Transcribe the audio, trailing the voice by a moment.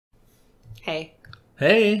Hey.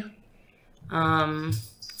 Hey.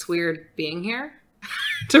 It's weird being here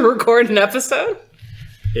to record an episode.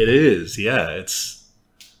 It is, yeah. It's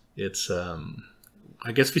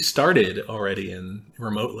I guess we started already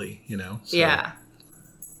remotely, So yeah.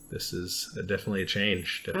 This is definitely a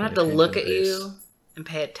change. I'm gonna have to look at you and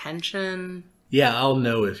pay attention. Yeah, I'll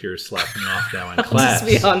know if you're slacking off now in I'll class.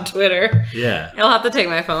 just be on Twitter. Yeah. I'll have to take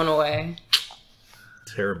my phone away.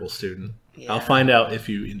 Terrible student. Yeah. I'll find out if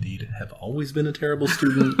you indeed have always been a terrible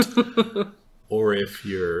student or if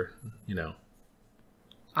you're,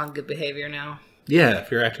 on good behavior now. Yeah, if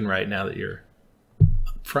you're acting right now that you're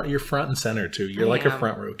front and center too. You're like a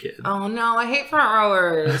front row kid. Oh no, I hate front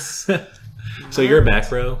rowers. So you're a back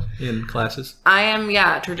row in classes? I am,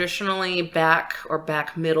 traditionally back or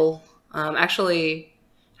back middle. Actually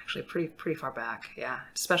pretty far back, yeah,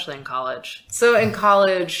 especially in college. So in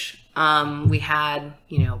college, we had,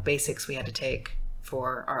 basics we had to take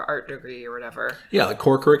for our art degree or whatever. Yeah, like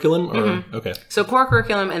core curriculum? Or Okay. So core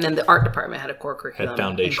curriculum, and then the art department had a core curriculum. Had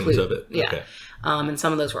foundations of it. Yeah. Okay. And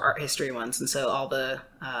some of those were art history ones. And so all the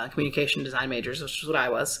communication design majors, which is what I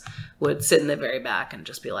was, would sit in the very back and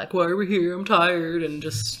just be like, why are we here? I'm tired. And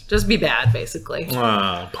just be bad, basically.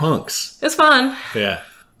 Punks. It's fun. Yeah.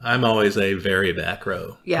 I'm always a very back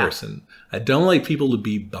row person. I don't like people to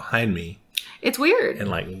be behind me. It's weird. And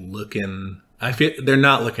looking. I feel they're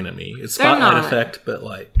not looking at me. It's spotlight effect, but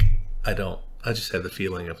I just have the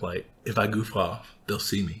feeling of if I goof off, they'll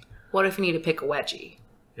see me. What if you need to pick a wedgie?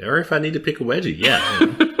 Or if I need to pick a wedgie,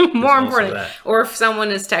 yeah. More important. Or if someone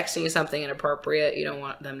is texting you something inappropriate, you don't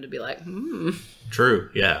want them to be like, True,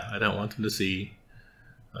 yeah. I don't want them to see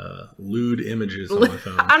lewd images on my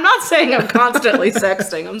phone. I'm not saying I'm constantly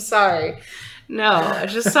sexting. I'm sorry. No,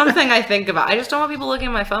 it's just something I think about. I just don't want people looking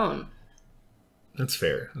at my phone. That's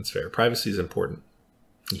fair. Privacy is important.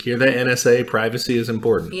 You hear that, NSA? Privacy is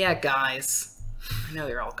important. Yeah, guys. I know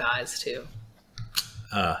you're all guys, too.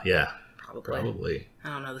 Yeah. Probably. I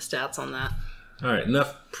don't know the stats on that. All right,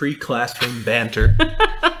 enough pre-classroom banter.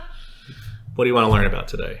 What do you want to learn about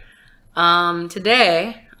today?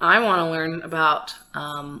 Today, I want to learn about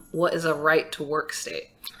what is a right-to-work state.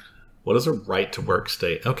 What is a right-to-work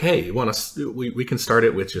state? Okay, you want to? We can start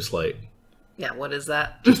it with just Yeah, what is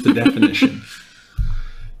that? Just the definition.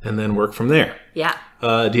 And then work from there. Yeah.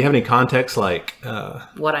 Do you have any context what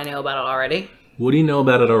I know about it already? What do you know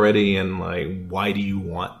about it already, and why do you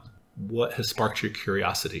want? What has sparked your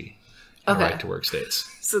curiosity in right to work states?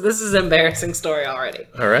 So this is an embarrassing story already.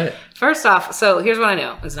 All right. First off, so here's what I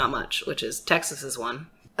know. It's not much, which is Texas is one.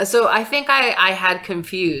 So I think I had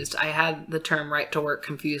the term right to work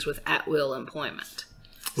confused with at-will employment.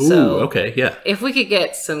 Ooh, so okay, yeah. If we could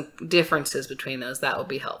get some differences between those, that would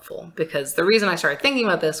be helpful. Because the reason I started thinking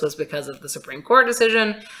about this was because of the Supreme Court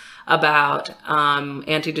decision about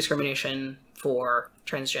anti-discrimination for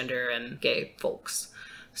transgender and gay folks.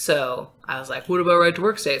 So I was like, what about right to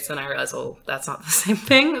work states? And I realized, that's not the same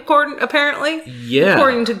thing, apparently. Yeah.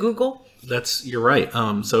 According to Google. You're right.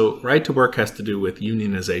 So right to work has to do with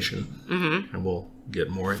unionization. Mm-hmm. And we'll get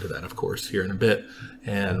more into that, of course, here in a bit.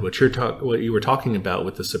 And what you were talking about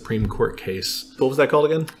with the Supreme Court case, what was that called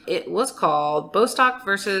again? It was called Bostock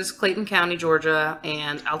versus Clayton County, Georgia,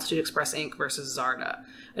 and Altitude Express Inc. versus Zarda.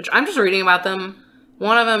 Which I'm just reading about them.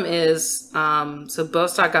 One of them is, so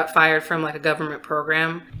Bostock got fired from a government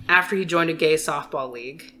program after he joined a gay softball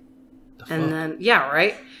league. And then, yeah,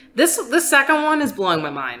 right? This second one is blowing my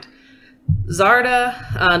mind.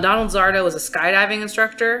 Donald Zarda was a skydiving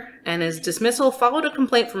instructor, and his dismissal followed a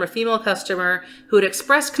complaint from a female customer who had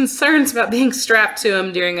expressed concerns about being strapped to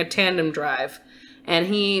him during a tandem drive. And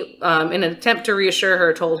he, in an attempt to reassure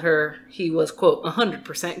her, told her he was, quote,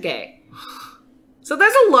 100% gay. So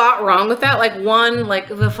there's a lot wrong with that.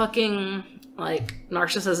 The fucking,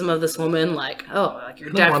 narcissism of this woman,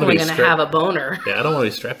 you're definitely going to have a boner. Yeah, I don't want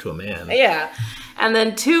to be strapped to a man. Yeah. And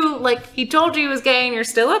then two, he told you he was gay and you're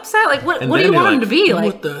still upset? What do you want him to be?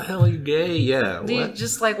 What the hell are you gay? Yeah. Do you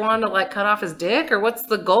just, want him to, cut off his dick? Or what's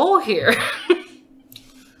the goal here?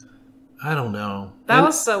 I don't know. That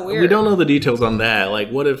was so weird. We don't know the details on that.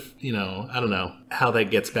 What if, I don't know how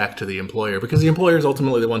that gets back to the employer. Because the employer is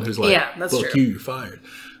ultimately the one who's that's look, true. You're fired.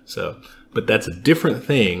 So, but that's a different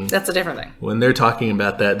thing. That's a different thing. When they're talking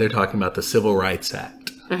about that, they're talking about the Civil Rights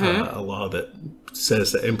Act. Mm-hmm. A law that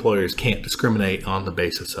says that employers can't discriminate on the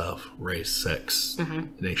basis of race, sex,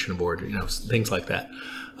 nation of origin, things like that.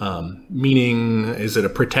 Meaning, is it a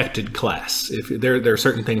protected class? If there are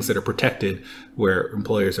certain things that are protected where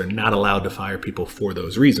employers are not allowed to fire people for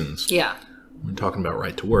those reasons. Yeah. When talking about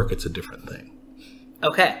right to work, it's a different thing.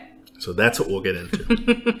 Okay. So that's what we'll get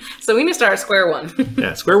into. So we need to start at square one.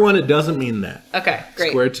 Yeah, square one, it doesn't mean that. Okay, great.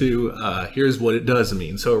 Square two, here's what it does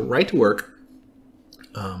mean. So right to work,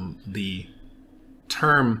 the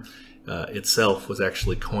term itself was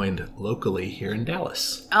actually coined locally here in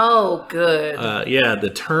Dallas. Oh, good. Yeah, the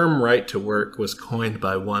term right to work was coined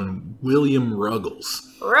by one William Ruggles.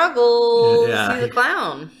 Ruggles, Yeah. he's a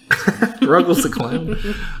clown. Ruggles the clown.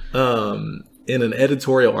 In an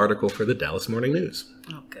editorial article for the Dallas Morning News.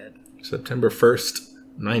 Oh, good. September 1st,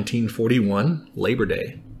 1941, Labor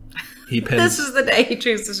Day. He pens, This is the day he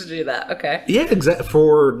chooses to do that. Okay. Yeah, exactly.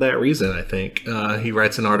 For that reason, I think. He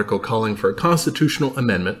writes an article calling for a constitutional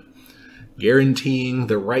amendment guaranteeing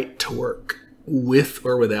the right to work with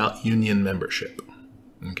or without union membership.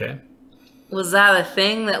 Okay? Was that a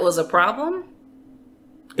thing that was a problem?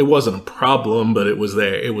 It wasn't a problem, but it was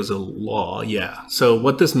there. It was a law, yeah. So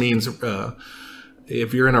what this means,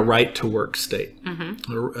 if you're in a right-to-work state,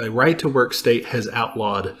 a right-to-work state has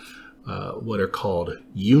outlawed what are called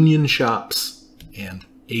union shops and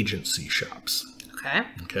agency shops. Okay.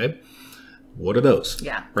 Okay? What are those?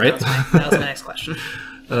 Yeah. Right? That was my next question.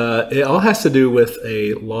 It all has to do with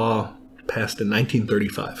a law passed in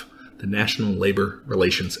 1935, the National Labor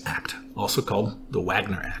Relations Act, also called the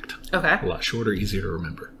Wagner Act. Okay. A lot shorter, easier to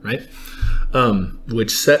remember, right?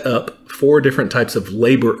 Which set up 4 different types of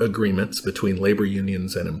labor agreements between labor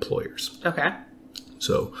unions and employers. Okay.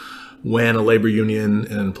 So when a labor union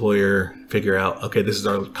and employer figure out, okay, this is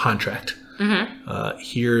our contract.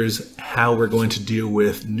 Here's how we're going to deal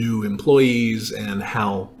with new employees and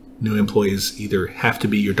how new employees either have to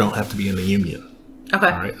be or don't have to be in the union. Okay.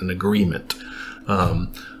 All right, an agreement.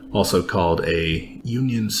 Also called a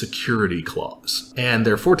union security clause. And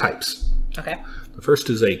there are 4 types. Okay. The first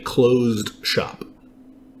is a closed shop.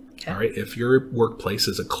 Okay. All right, if your workplace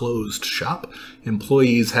is a closed shop,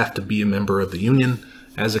 employees have to be a member of the union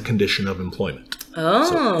as a condition of employment.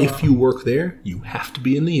 Oh. So if you work there, you have to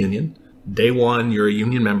be in the union. Day one, you're a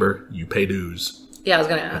union member, you pay dues, Yeah, I was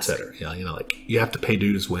going to ask. etc. Yeah, like you have to pay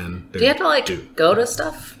dues when they're Do you have to due. go to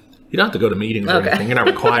stuff? You don't have to go to meetings or anything. You're not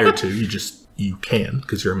required to. You can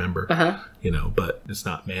because you're a member. But it's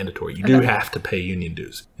not mandatory. You do have to pay union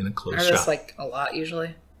dues in a closed shop. Are those a lot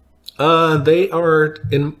usually? They are,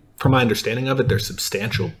 from my understanding of it, they're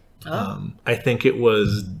substantial. I think it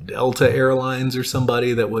was Delta Airlines or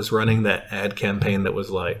somebody that was running that ad campaign that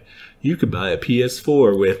was like, you could buy a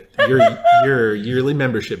PS4 with your yearly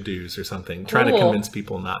membership dues or something, trying to convince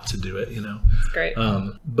people not to do it, That's great.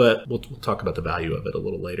 But we'll talk about the value of it a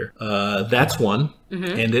little later. That's one.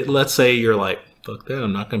 And let's say you're like, fuck that,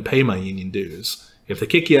 I'm not going to pay my union dues. If they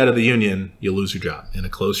kick you out of the union, you lose your job in a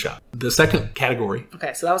closed shop. The second category.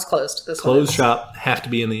 Okay, so that was closed. This closed shop, have to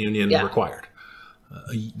be in the union, required.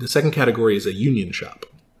 The second category is a union shop.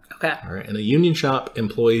 Okay. All right. In a union shop,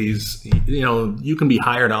 employees, you can be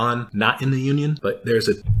hired on not in the union, but there's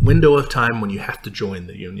a window of time when you have to join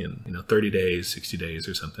the union, 30 days, 60 days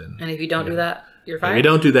or something. And if you don't do that, you're fired? If you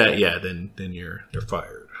don't do that, then you're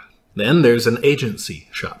fired. Then there's an agency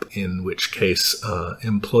shop, in which case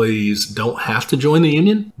employees don't have to join the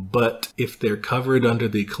union, but if they're covered under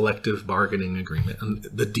the collective bargaining agreement,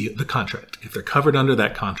 the contract, if they're covered under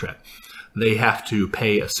that contract, they have to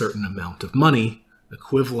pay a certain amount of money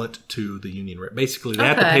equivalent to the union rate. Basically, they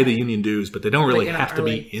have to pay the union dues, but they don't really have to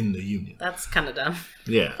be in the union. That's kind of dumb.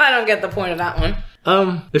 Yeah. I don't get the point of that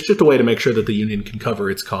one. It's just a way to make sure that the union can cover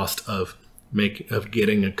its cost of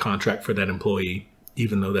getting a contract for that employee,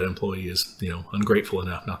 even though that employee is, ungrateful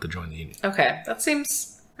enough not to join the union. Okay. That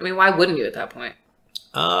seems, why wouldn't you at that point?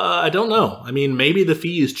 I don't know. Maybe the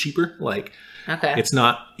fee is cheaper. Okay. It's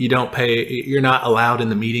not, you don't pay, you're not allowed in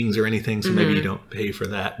the meetings or anything, so maybe you don't pay for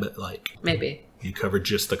that, but maybe you cover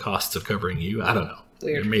just the costs of covering you. I don't know.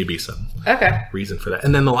 Weird. There may be some reason for that.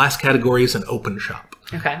 And then the last category is an open shop.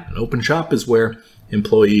 Okay. An open shop is where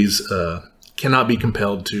employees cannot be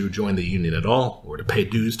compelled to join the union at all or to pay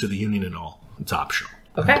dues to the union at all. It's optional.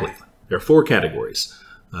 Okay. Completely. There are 4 categories.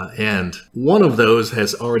 And one of those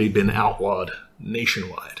has already been outlawed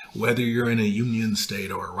nationwide. Whether you're in a union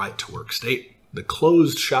state or a right-to-work state, the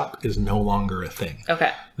closed shop is no longer a thing.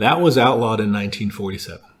 Okay. That was outlawed in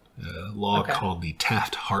 1947. A law called the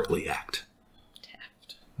Taft-Hartley Act.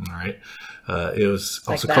 Taft. All right. It was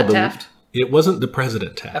also called the Taft? It wasn't the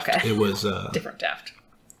President Taft. Okay. It was different Taft.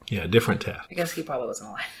 Yeah, different Taft. I guess he probably wasn't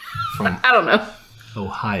alive. From I don't know.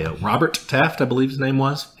 Ohio. Robert Taft, I believe his name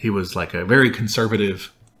was. He was like a very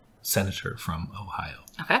conservative senator from Ohio.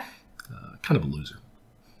 Okay. Kind of a loser.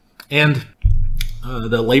 And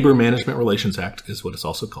the Labor Management Relations Act is what it's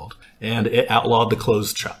also called. And it outlawed the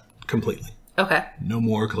closed shop completely. Okay. No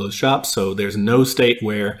more closed shops. So there's no state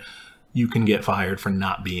where you can get fired for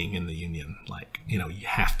not being in the union. Like, you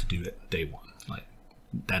have to do it day one. Like,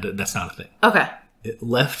 that's not a thing. Okay. It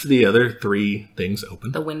left the other three things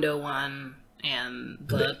open. The window one and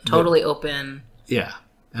the totally open. Yeah.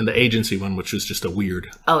 And the agency one, which was just a weird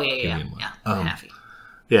union one. Happy.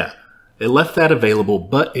 Yeah. It left that available,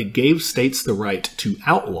 but it gave states the right to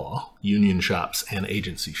outlaw union shops and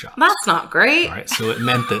agency shops. That's not great. All right, so it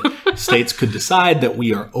meant that states could decide that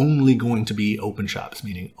we are only going to be open shops,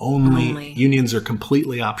 meaning only unions are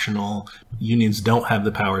completely optional. Unions don't have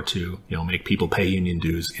the power to, make people pay union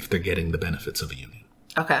dues if they're getting the benefits of a union.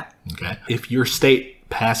 Okay. Okay. If your state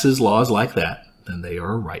passes laws like that, then they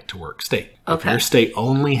are a right to work state. Okay. If your state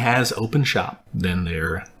only has open shop, then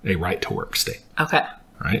they're a right to work state. Okay.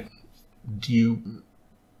 Right? Do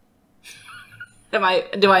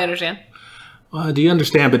I understand? Do you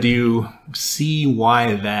understand, but do you see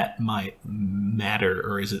why that might matter,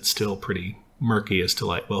 or is it still pretty murky as to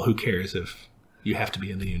like, well, who cares if you have to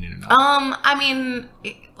be in the union or not? I mean,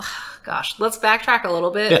 gosh, let's backtrack a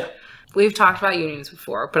little bit. Yeah. We've talked about unions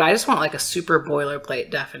before, but I just want like a super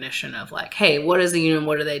boilerplate definition of like, hey, what is a union?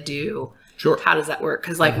 What do they do? Sure. How does that work?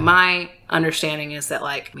 Because like my understanding is that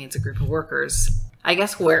like, it's a group of workers. I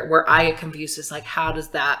guess where I get confused is like, how does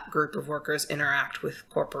that group of workers interact with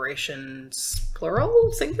corporations,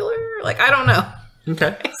 plural, singular? Like, I don't know.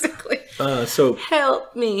 Okay. Basically. So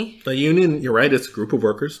help me. The union, you're right, it's a group of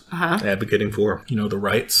workers Uh-huh. advocating for, the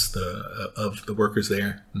rights of the workers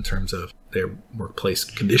there in terms of their workplace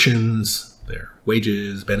conditions, their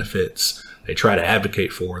wages, benefits. They try to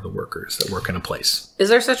advocate for the workers that work in a place. Is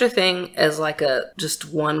there such a thing as like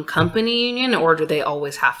just one company union, or do they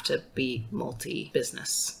always have to be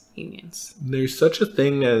multi-business unions? There's such a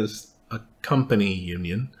thing as a company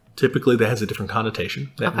union. Typically, that has a different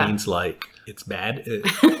connotation. That means like it's bad.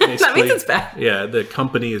 That means it's bad. Yeah, the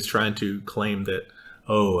company is trying to claim that,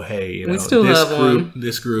 oh, hey, we still have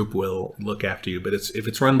this group will look after you. But if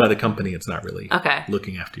it's run by the company, it's not really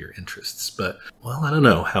looking after your interests. But, well, I don't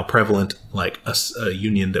know how prevalent like a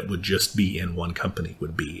union that would just be in one company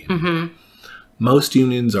would be. Mm-hmm. Most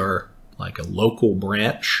unions are like a local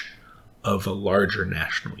branch of a larger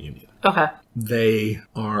national union. Okay. They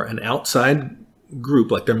are an outside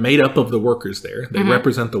group, like they're made up of the workers there. They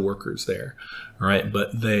represent the workers there, all right?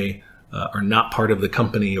 But they are not part of the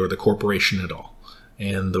company or the corporation at all.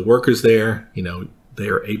 And the workers there, they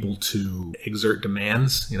are able to exert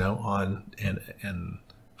demands, on and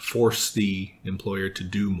force the employer to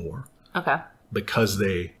do more. Okay. Because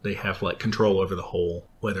they have like control over the whole,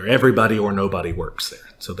 whether everybody or nobody works there.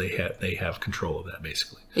 So they have control of that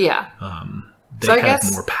basically. Yeah. They have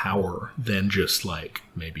more power than just like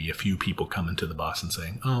maybe a few people coming to the boss and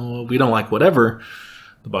saying, oh, we don't like whatever.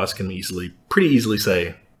 The boss can pretty easily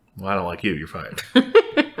say, well, I don't like you, you're fired.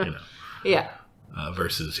 Yeah.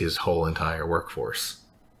 Versus his whole entire workforce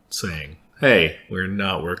saying, hey, we're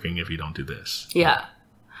not working if you don't do this. Yeah.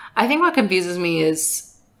 I think what confuses me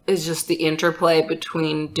is just the interplay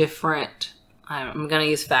between different, I'm going to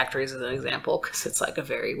use factories as an example because it's like a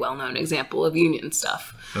very well-known example of union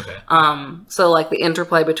stuff. Okay. So like the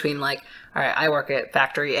interplay between like, all right, I work at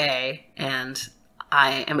factory A and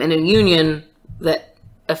I am in a union that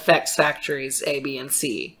affects factories A, B, and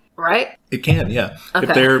C, right? It can, yeah. Okay.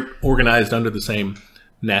 If they're organized under the same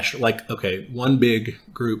national, like, okay, one big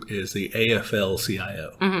group is the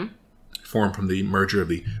AFL-CIO. Mm-hmm. Formed from the merger of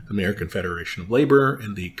the American Federation of Labor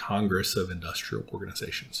and the Congress of Industrial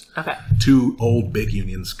Organizations. Okay. Two old big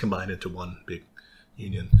unions combined into one big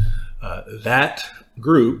union. That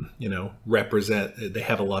group, they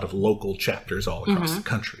have a lot of local chapters all across the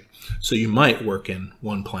country. So you might work in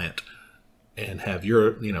one plant and have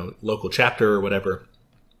your, local chapter or whatever,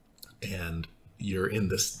 and you're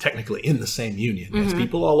technically in the same union as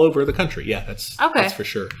people all over the country. Yeah, that's for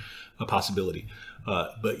sure a possibility.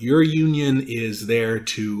 But your union is there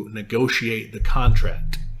to negotiate the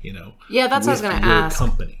contract, Yeah, that's what I was going to ask.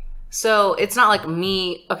 Company. So it's not like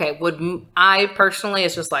me. Okay, I personally,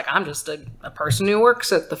 it's just like I'm just a person who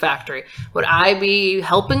works at the factory. Would I be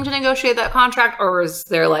helping to negotiate that contract, or is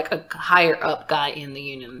there like a higher up guy in the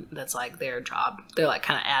union that's like their job? They're like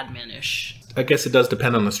kind of admin-ish. I guess it does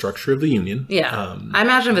depend on the structure of the union. Yeah. I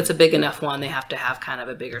imagine if it's a big enough one, they have to have kind of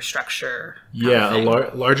a bigger structure. Yeah,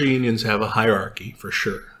 larger unions have a hierarchy for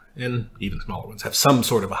sure. and even smaller ones have some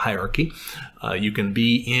sort of a hierarchy. You can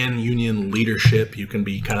be in union leadership. You can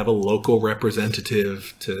be kind of a local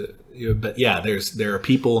representative to, but yeah, there are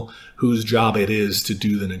people whose job it is to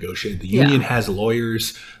do the negotiating. The union has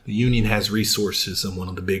lawyers. The union has resources, and one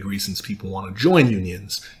of the big reasons people want to join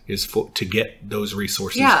unions is to get those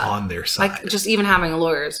resources on their side. Like, just even having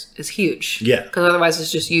lawyers is huge. Yeah. Because otherwise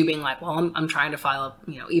it's just you being like, well, I'm trying to file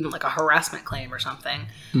a, even like a harassment claim or something.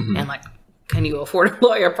 And like, can you afford a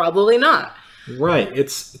lawyer? Probably not. Right.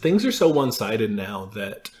 Things are so one-sided now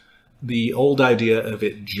that the old idea of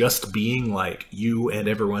it just being like you and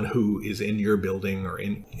everyone who is in your building or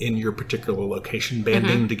in your particular location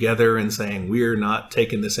banding together and saying, we're not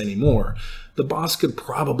taking this anymore. The boss could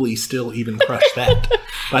probably still even crush that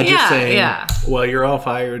by just saying, well, you're all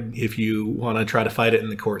fired. If you want to try to fight it in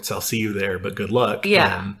the courts, I'll see you there, but good luck.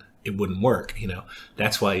 And it wouldn't work.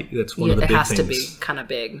 That's one of the big things. It has to be kind of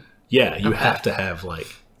big. Yeah. You have to have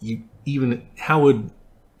how would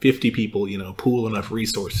 50 people, pool enough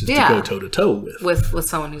resources to go toe to toe with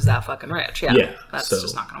someone who's that fucking rich. Yeah. That's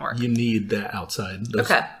just not going to work. You need that outside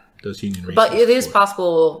those union resources. But it is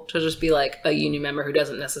possible to just be like a union member who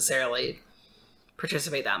doesn't necessarily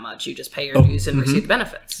participate that much. You just pay your dues and receive the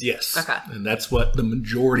benefits. Yes. Okay. And that's what the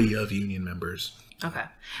majority of union members. Okay.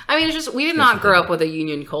 I mean, it's just, we did not grow up with a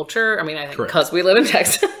union culture. I mean, I think because we live in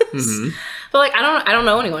Texas. But like, I don't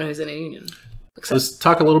know anyone who's in a union. So let's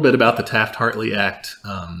talk a little bit about the Taft-Hartley Act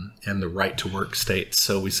and the right to work states.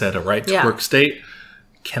 So we said a right to work state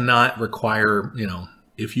cannot require,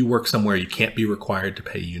 if you work somewhere, you can't be required to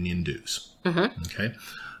pay union dues. Okay.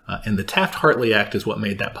 And the Taft-Hartley Act is what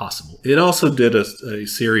made that possible. It also did a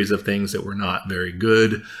series of things that were not very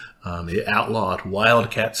good. It outlawed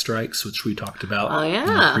wildcat strikes, which we talked about in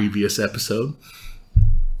the previous episode.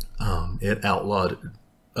 It outlawed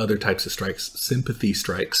other types of strikes, sympathy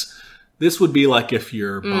strikes. This would be like if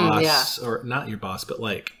your boss, or not your boss, but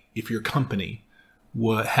like if your company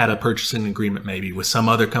had a purchasing agreement maybe with some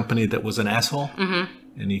other company that was an asshole,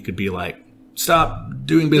 and you could be like, stop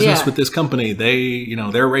doing business with this company. They,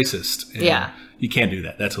 they're racist. And you can't do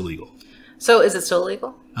that. That's illegal. So is it still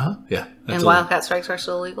illegal? Yeah. And wildcat strikes are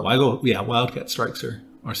still illegal? Wildcat strikes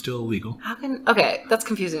are still illegal. Okay, that's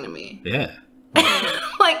confusing to me. Yeah.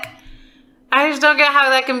 Like, I just don't get how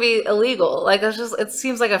that can be illegal. Like, it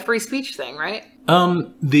seems like a free speech thing, right?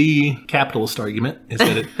 The capitalist argument is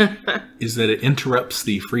that it interrupts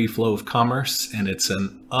the free flow of commerce, and it's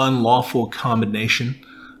an unlawful combination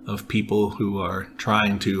of people who are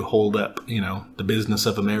trying to hold up, the business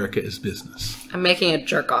of America as business. I'm making a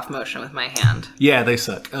jerk-off motion with my hand. Yeah, they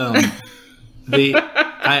suck.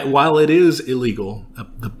 While it is illegal,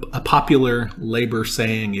 a popular labor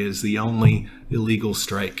saying is the only illegal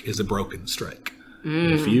strike is a broken strike.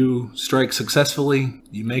 If you strike successfully,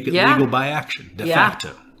 you make it legal by action, de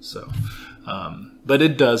facto. So, but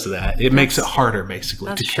it does that. It makes it harder,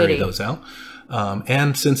 basically, to carry those out.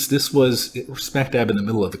 And since this was smack dab in the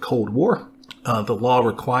middle of the Cold War, the law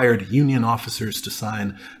required union officers to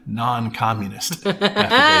sign non-communist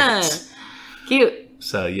affidavits. Cute.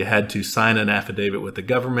 So you had to sign an affidavit with the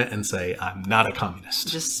government and say, I'm not a communist.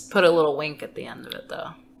 Just put a little wink at the end of it,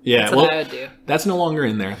 though. Yeah, that's what I would do. That's no longer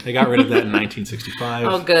in there. They got rid of that in 1965.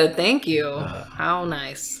 Oh, good. Thank you. How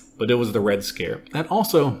nice. But it was the Red Scare. And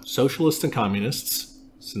also, socialists and communists,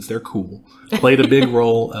 since they're cool, played a big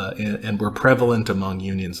role and were prevalent among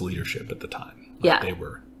unions' leadership at the time. They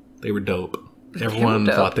were dope. Everyone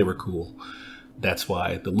thought they were cool. That's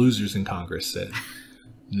why the losers in Congress said,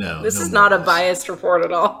 no. This is not a biased report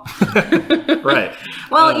at all. Right.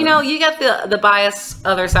 Well, you get the bias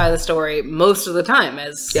other side of the story most of the time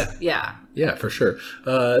as Yeah, for sure.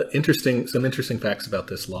 Some interesting facts about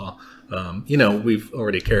this law. We've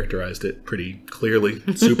already characterized it pretty clearly.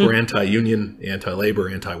 Super anti-union, anti-labor,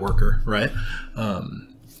 anti-worker, right?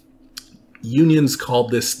 Unions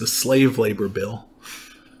called this the slave labor bill.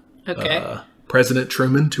 Okay. President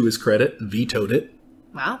Truman, to his credit, vetoed it.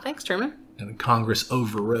 Wow, thanks, Truman. And Congress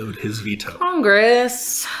overrode his veto.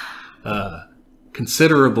 Congress.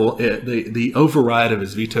 Considerable. The override of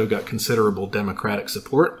his veto got considerable Democratic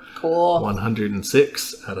support. Cool.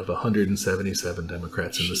 106 out of 177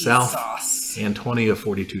 Democrats in the South, and 20 of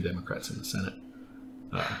 42 Democrats in the Senate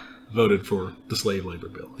voted for the slave labor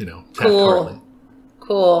bill. Taft-Hartley.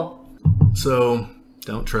 Cool. So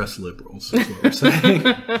don't trust liberals, is what we're saying.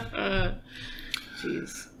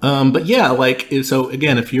 Jeez. But yeah, so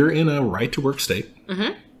again, if you're in a right to work state,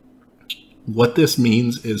 what this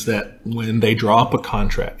means is that when they draw up a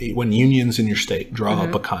contract, when unions in your state draw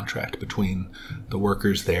up a contract between the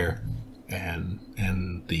workers there and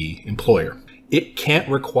the employer, it can't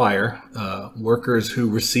require workers who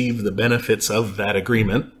receive the benefits of that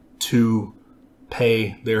agreement to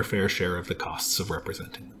pay their fair share of the costs of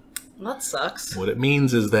representing them. That sucks. What it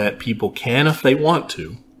means is that people can, if they want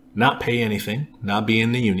to, not pay anything, not be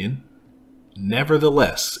in the union.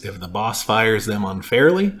 Nevertheless, if the boss fires them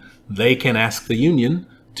unfairly, they can ask the union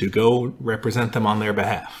to go represent them on their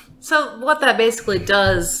behalf. So what that basically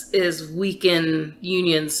does is weaken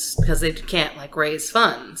unions because they can't like raise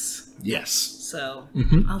funds. Yes. So,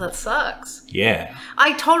 oh, that sucks. Yeah.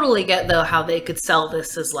 I totally get though how they could sell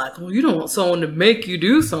this as like, well, you don't want someone to make you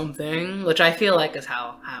do something, which I feel like is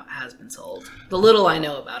how it has been sold. The little I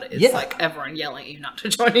know about it is like everyone yelling at you not to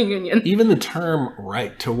join a union. Even the term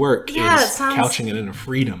right to work is couching it in a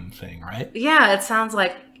freedom thing, right? Yeah, it sounds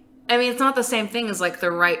like, I mean, it's not the same thing as like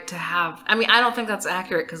the right to have. I mean, I don't think that's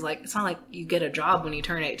accurate because like it's not like you get a job when you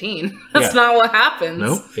turn 18. That's not what happens.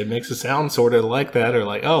 Nope. It makes it sound sort of like that, or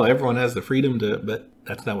like, oh, everyone has the freedom to, but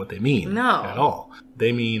that's not what they mean at all.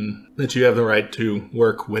 They mean that you have the right to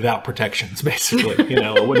work without protections, basically.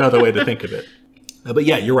 Another way to think of it. But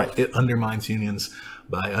yeah, you're right. It undermines unions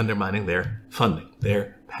by undermining their funding,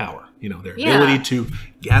 their power, their ability to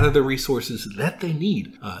gather the resources that they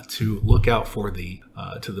need to look out for the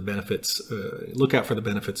benefits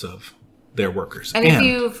of their workers. And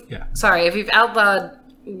if you've outlawed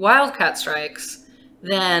wildcat strikes,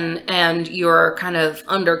 then and you're kind of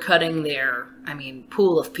undercutting their,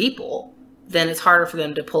 pool of people, then it's harder for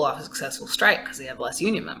them to pull off a successful strike because they have less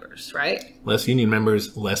union members, right? Less union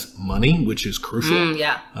members, less money, which is crucial.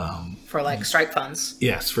 For like strike funds.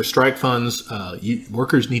 Yes, for strike funds,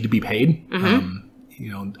 workers need to be paid.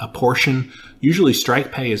 A portion. Usually,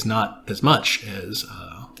 strike pay is not as much as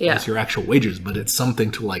your actual wages, but it's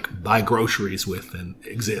something to like buy groceries with and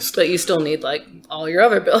exist. But you still need like all your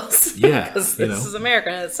other bills. Yeah, because this is America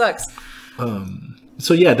and it sucks.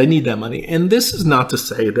 So yeah, they need that money. And this is not to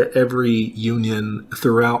say that every union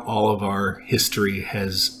throughout all of our history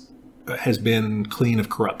has been clean of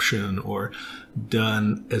corruption or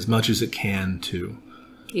done as much as it can to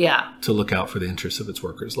look out for the interests of its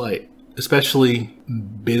workers. Like, especially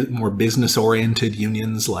more business-oriented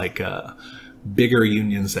unions, like bigger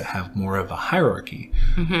unions that have more of a hierarchy.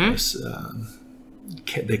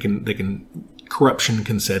 Corruption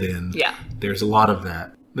can set in. Yeah. There's a lot of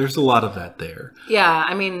that. There. Yeah,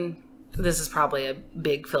 this is probably a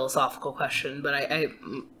big philosophical question, but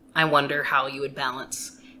I wonder how you would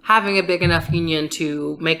balance having a big enough union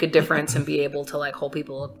to make a difference and be able to like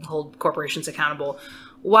hold corporations accountable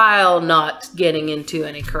while not getting into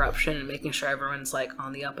any corruption and making sure everyone's like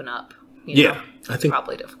on the up and up. I think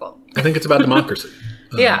probably difficult. I think it's about democracy.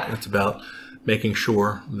 It's about making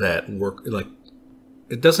sure that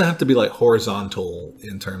it doesn't have to be like horizontal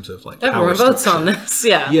in terms of like everyone votes on this.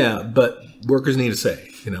 Yeah, but workers need a say.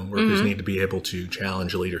 Workers need to be able to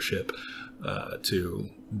challenge leadership to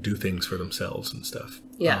do things for themselves and stuff.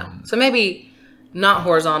 So maybe not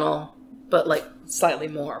horizontal, but like slightly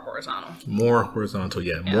more horizontal. More horizontal,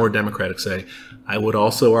 more democratic say. I would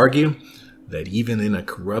also argue that even in a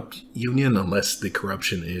corrupt union, unless the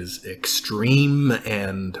corruption is extreme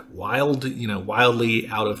and wildly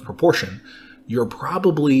out of proportion, you're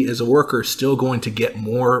probably, as a worker, still going to get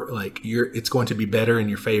more, it's going to be better in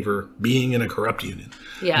your favor being in a corrupt union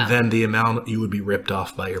than the amount you would be ripped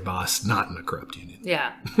off by your boss not in a corrupt union.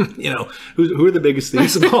 Yeah. Who are the biggest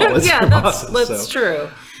thieves of all? That's true.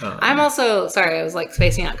 I'm also, sorry, I was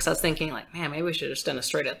spacing out because I was thinking man, maybe we should have just done a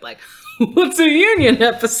straight up what's a union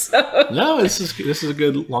episode? No, this is a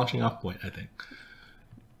good launching off point, I think.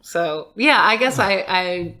 So, yeah, I guess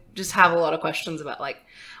I just have a lot of questions about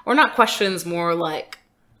or not questions, more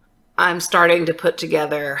I'm starting to put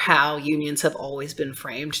together how unions have always been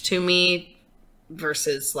framed to me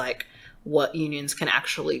versus what unions can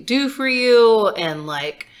actually do for you. And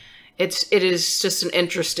it is just an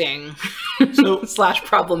interesting /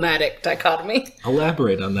 problematic dichotomy.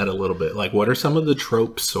 Elaborate on that a little bit. What are some of the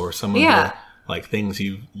tropes or some of the things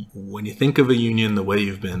when you think of a union, the way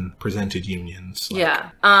you've been presented unions?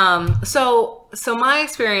 So my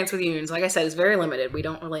experience with unions, like I said, is very limited. We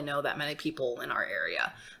don't really know that many people in our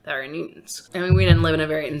area that are in unions. We didn't live in a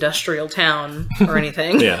very industrial town or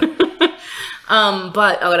anything.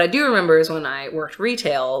 But what I do remember is when I worked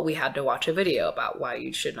retail, we had to watch a video about why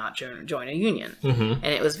you should not join a union. And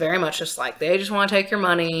it was very much just they just want to take your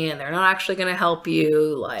money and they're not actually going to help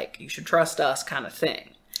you. You should trust us kind of thing.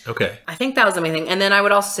 Okay. I think that was the main thing. And then I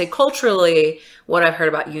would also say culturally, what I've heard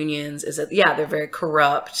about unions is that, they're very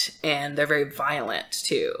corrupt and they're very violent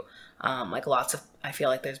too. I feel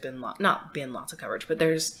like there's been lots of coverage, but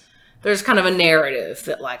there's there's kind of a narrative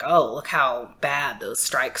that like, oh, look how bad those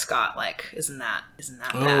strikes got. Like, isn't that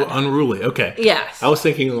bad? Unruly. Okay. Yes. I was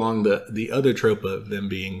thinking along the other trope of them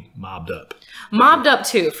being mobbed up. Mobbed up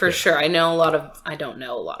too, for sure. I don't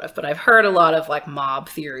know a lot of, but I've heard a lot of like mob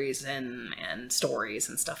theories and stories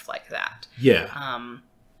and stuff like that. Yeah.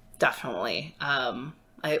 Definitely.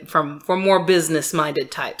 For more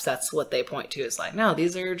business-minded types, that's what they point to. Is like, no,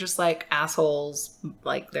 these are just like assholes.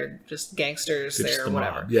 Like they're just gangsters. They're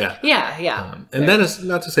whatever. Mob. Yeah. Yeah. And that is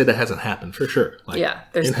not to say that hasn't happened for sure. Like, yeah.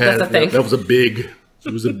 That's a thing. That was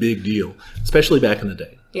a big deal, especially back in the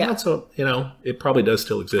day. Yeah. So it probably does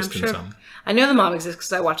still exist in some. I know the mob exists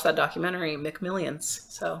because I watched that documentary McMillions.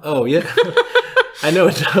 So. Oh yeah. I know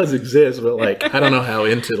it does exist, but like I don't know how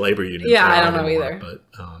into labor unions. Yeah, I don't know either.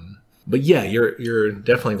 But yeah, you're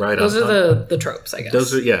definitely right. Those are the tropes, I guess.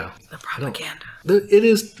 Those are the propaganda. It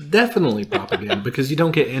is definitely propaganda because you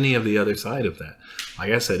don't get any of the other side of that.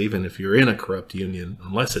 Like I said, even if you're in a corrupt union,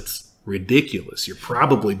 unless it's ridiculous, you're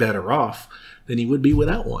probably better off than you would be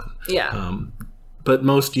without one. Yeah. But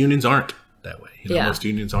most unions aren't that way. Most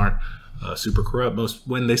unions aren't super corrupt.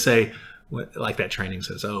 When they say, like that training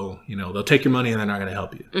says, they'll take your money and they're not going to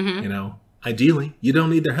help you. Mm-hmm. Ideally, you don't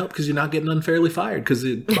need their help because you're not getting unfairly fired because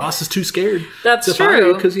the boss is too scared to fire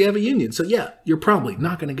you because you have a union. So yeah, you're probably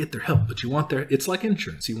not going to get their help, but you want it's like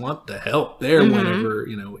insurance. You want the help there whenever,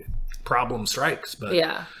 problem strikes, but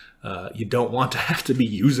you don't want to have to be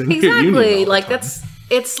using your union all the like time.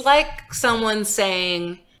 it's like someone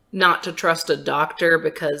saying not to trust a doctor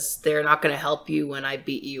because they're not going to help you when I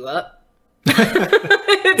beat you up.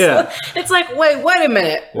 It's like, wait a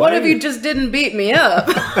minute. What if you just didn't beat me up?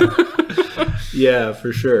 Yeah,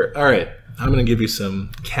 for sure. All right. I'm going to give you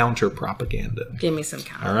some counter propaganda. Give me some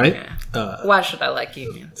counter. All right. Why should I like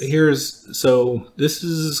unions? This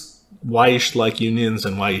is why you should like unions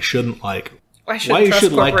and why you shouldn't like. Why you shouldn't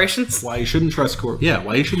trust corporations? Why you shouldn't trust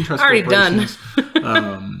why you shouldn't trust already corporations.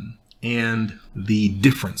 Done. And the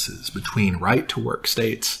differences between right to work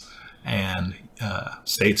states and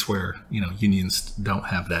states where unions don't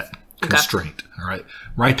have that constraint. All right.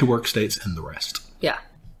 Right to work states and the rest. Yeah.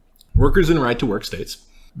 Workers in right to work states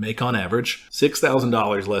make on average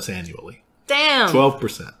 $6,000 less annually. Damn.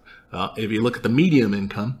 12%. If you look at the median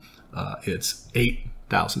income, it's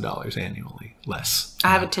 $8,000 annually less. I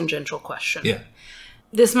have a tangential question. Yeah.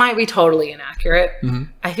 This might be totally inaccurate. Mm-hmm.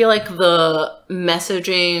 I feel like the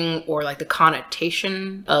messaging or like the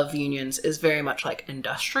connotation of unions is very much like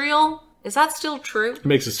industrial. Is that still true? It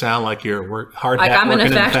makes it sound like you're hard like hat I'm working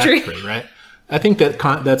in a factory, right? I think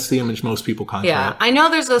that's the image most people contract. Yeah, I know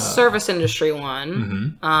there's a service industry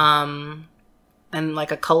one, and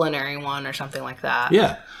like a culinary one or something like that.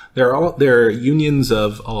 Yeah, there are unions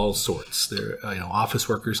of all sorts. There, office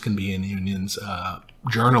workers can be in unions.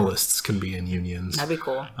 Journalists can be in unions. That'd be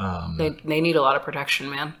cool. They need a lot of protection,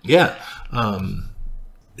 man. Yeah.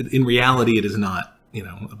 In reality, it is not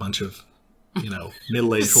a bunch of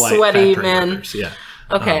middle-aged white sweaty factory men. workers. Yeah.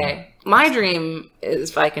 Okay. My dream is,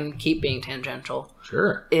 if I can keep being tangential,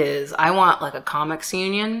 sure, is I want like a comics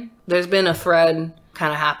union. There's been a thread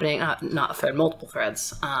kind of happening, not a thread, multiple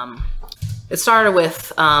threads. It started with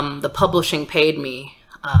the publishing paid me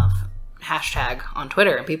hashtag on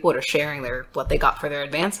Twitter, and people are sharing what they got for their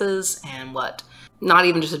advances and not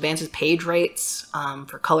even just advances, page rates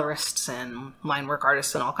for colorists and line work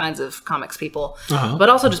artists and all kinds of comics people, but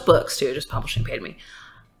also just books too, just publishing paid me.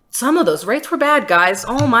 Some of those rates were bad, guys.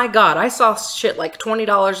 Oh my God. I saw shit like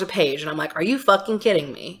 $20 a page, and I'm like, are you fucking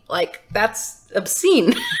kidding me? Like, that's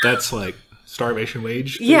obscene. That's like starvation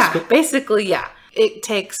wage? Yeah, basically, yeah. It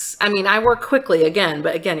takes, I work quickly again,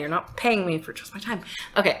 but again, you're not paying me for just my time.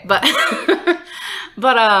 Okay, but,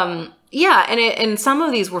 yeah, and some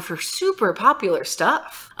of these were for super popular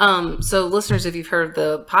stuff. So listeners, if you've heard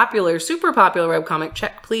the super popular webcomic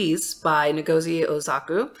Check Please by Ngozi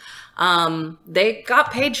Ozaku, they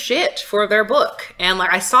got paid shit for their book. And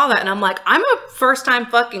like, I saw that and I'm like, I'm a first time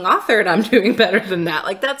fucking author and I'm doing better than that.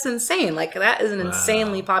 Like, that's insane. Like, that is an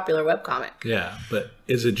insanely popular webcomic. Yeah. But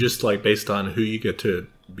is it just like based on who you get to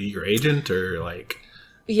be your agent, or like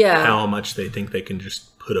how much they think they can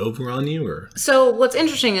just put over on you? Or so what's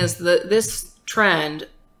interesting is this trend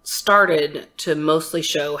started to mostly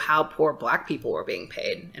show how poor Black people were being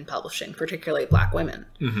paid in publishing, particularly Black women.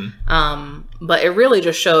 But it really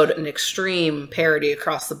just showed an extreme parity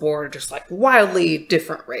across the board, just like wildly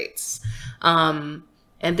different rates. And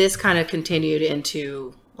this kind of continued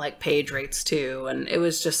into like page rates too. And it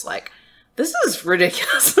was just like, this is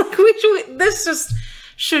ridiculous. Like this just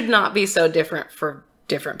should not be so different for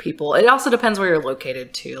different people. It also depends where you're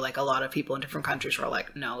located too. Like a lot of people in different countries were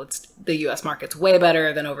like, no, it's the U.S. market's way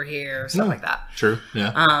better than over here, stuff like that. True.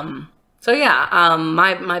 Yeah. So yeah,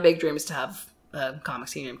 my big dream is to have a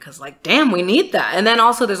comics union because like, damn, we need that. And then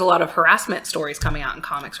also there's a lot of harassment stories coming out in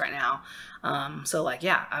comics right now. So like,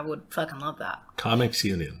 yeah, I would fucking love that. Comics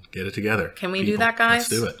union, get it together. Can we do that,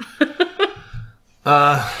 guys? Let's do it.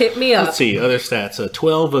 Hit me up. Let's see, other stats.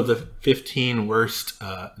 12 of the 15 worst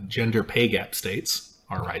gender pay gap states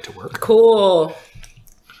are right to work. Cool.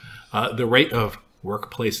 The rate of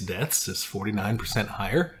workplace deaths is 49%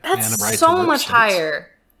 higher. That's and right so to work much states. higher.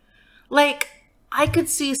 Like, I could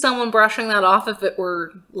see someone brushing that off if it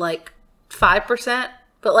were like 5%,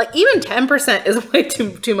 but like even 10% is way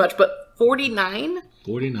too much. But 49?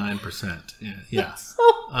 49%. Yeah. That's so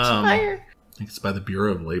much higher. I think it's by the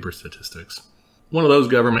Bureau of Labor Statistics. One of those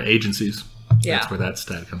government agencies. Yeah. That's where that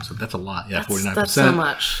stat comes from. That's a lot. Yeah, 49%. That's so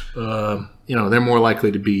much. They're more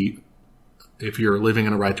likely to be, if you're living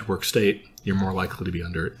in a right to work state, you're more likely to be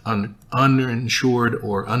underinsured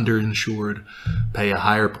or underinsured, pay a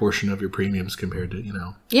higher portion of your premiums compared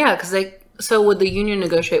to, Yeah, because so would the union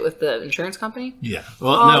negotiate with the insurance company? Yeah.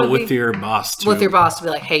 Well, no, with your boss too. With your boss to be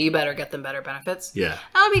like, hey, you better get them better benefits? Yeah.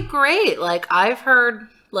 That would be great. Like, I've heard,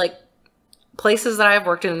 like, places that I've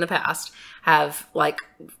worked in the past have, like,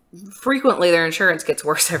 frequently their insurance gets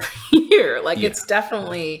worse every year. Like, it's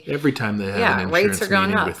definitely... Every time they have an insurance rates are going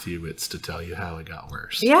meeting up with you, it's to tell you how it got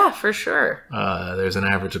worse. Yeah, for sure. There's an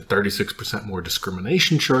average of 36% more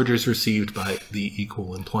discrimination charges received by the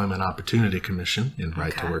Equal Employment Opportunity Commission in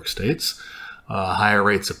right-to-work states. Higher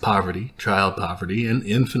rates of poverty, child poverty, and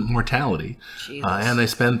infant mortality. And they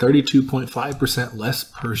spend 32.5% less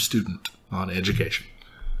per student on education.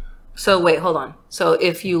 So, wait, hold on. So,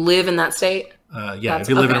 if you live in that state... if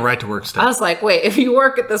you live in a right-to-work state. I was like, wait, if you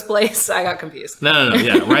work at this place, I got confused. No,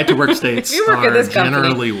 yeah. Right-to-work states you work are at this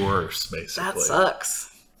generally worse, basically. That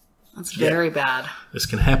sucks. That's very bad. This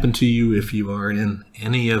can happen to you if you are in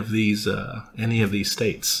any of these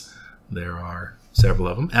states. There are several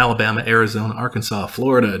of them. Alabama, Arizona, Arkansas,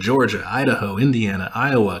 Florida, Georgia, Idaho, Indiana,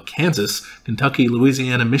 Iowa, Kansas, Kentucky,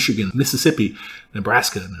 Louisiana, Michigan, Mississippi,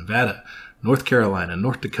 Nebraska, Nevada, North Carolina,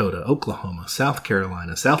 North Dakota, Oklahoma, South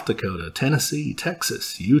Carolina, South Dakota, Tennessee,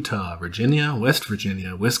 Texas, Utah, Virginia, West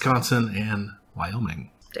Virginia, Wisconsin, and Wyoming.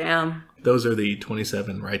 Damn. Those are the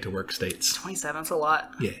 27 right-to-work states. 27's a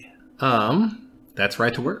lot. Yeah. That's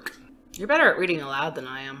right to work. You're better at reading aloud than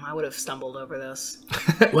I am. I would have stumbled over this.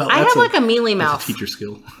 Well, I have like a mealy mouth. That's a teacher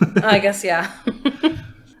skill. I guess, yeah.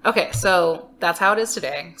 Okay, so that's how it is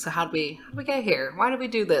today. So how did we get here? Why did we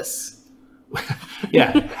do this?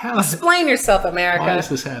 Yeah. Explain yourself, America. Why is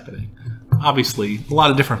this happening? Obviously, a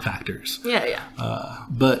lot of different factors. Yeah.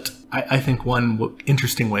 But I think one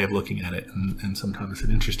interesting way of looking at it, and sometimes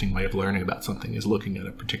an interesting way of learning about something, is looking at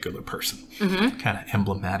a particular person, kind of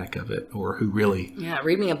emblematic of it, or who really,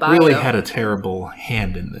 read me a bio. Really had a terrible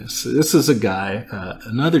hand in this. This is a guy,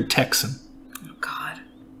 another Texan. Oh God!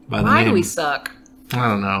 Why do we suck? I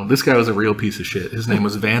don't know. This guy was a real piece of shit. His name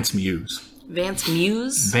was Vance Muse. Vance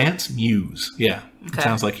Muse? Vance Muse, yeah. Okay. It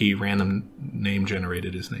sounds like he random name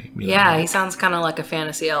generated his name. He sounds kind of like a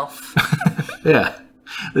fantasy elf. Yeah.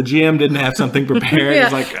 The GM didn't have something prepared. Yeah.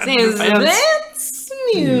 He's like, his name is Vance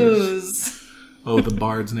Muse. Oh, the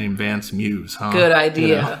bard's name, Vance Muse, huh? Good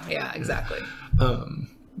idea. Yeah, exactly.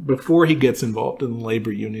 Before he gets involved in the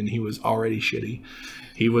labor union, he was already shitty.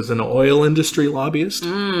 He was an oil industry lobbyist.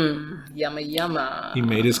 Yumma yumma. He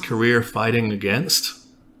made his career fighting against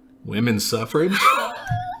women's suffrage.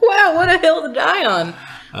 Wow, what a hill to die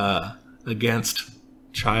on. Against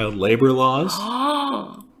child labor laws.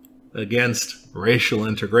 Against racial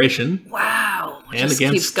integration. Wow. And just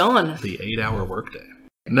against keeps going. The 8-hour workday.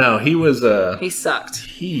 No, he was... he sucked.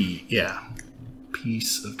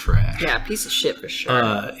 Piece of trash. Yeah, piece of shit for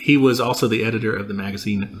sure. He was also the editor of the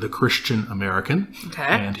magazine The Christian American. Okay.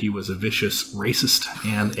 And he was a vicious racist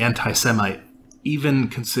and anti-Semite, even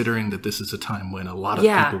considering that this is a time when a lot of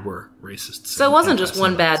people were racists. So it wasn't just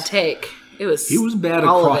one bad take. He was bad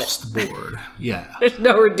across the board. Yeah. There's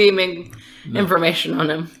no redeeming information on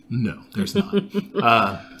him. No, there's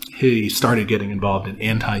not. He started getting involved in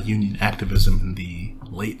anti-union activism in the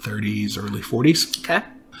late 30s, early 40s. Okay.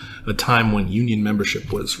 A time when union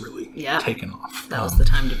membership was really taken off. That was the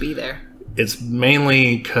time to be there. It's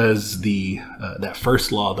mainly because that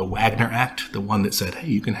first law, the Wagner Act, the one that said, hey,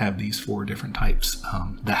 you can have these 4 different types,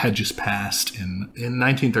 that had just passed in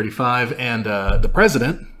 1935. And the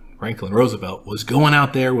president, Franklin Roosevelt, was going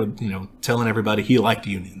out there with, telling everybody he liked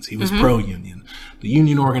unions. He was pro-union. The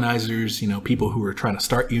union organizers, people who were trying to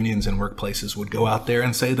start unions in workplaces would go out there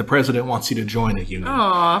and say, the president wants you to join a union.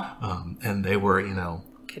 Aww. And they were,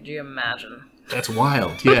 Could you imagine? That's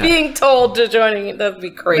wild, yeah. Being told to join, that'd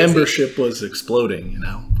be crazy. Membership was exploding,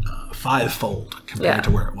 fivefold compared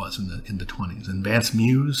to where it was in the 20s. And Vance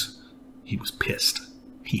Muse, he was pissed.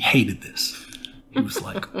 He hated this. He was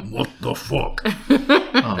like, what the fuck?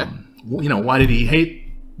 Why did he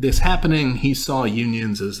hate this happening? He saw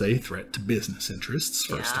unions as a threat to business interests,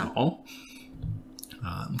 first of all.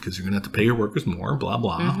 Because you're going to have to pay your workers more, blah,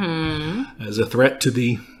 blah. As a threat to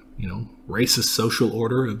the, racist social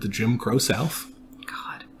order of the Jim Crow South.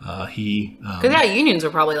 God. Unions were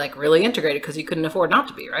probably like really integrated because you couldn't afford not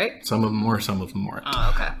to be, right? Some of them were, some of them weren't.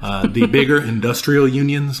 Oh, okay. The bigger industrial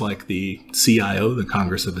unions, like the CIO, the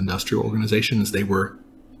Congress of Industrial Organizations, they were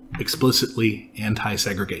explicitly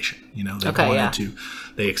anti-segregation.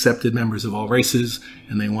 They accepted members of all races,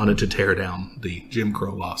 and they wanted to tear down the Jim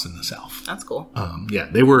Crow laws in the South. That's cool.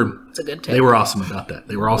 They were. It's a good take. They were awesome about that.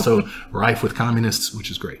 They were also rife with communists, which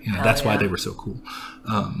is great. That's why they were so cool.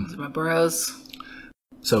 Those are my bros.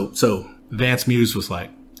 So Vance Muse was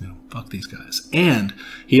like, fuck these guys. And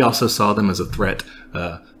he also saw them as a threat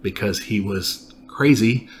because he was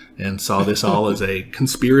crazy and saw this all as a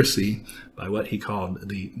conspiracy by what he called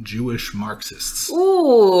the Jewish Marxists.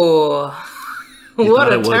 Ooh,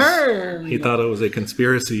 what a term. He thought it was a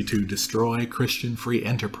conspiracy to destroy Christian free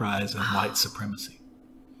enterprise and white supremacy.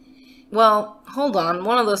 Well, hold on.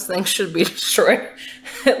 One of those things should be destroyed,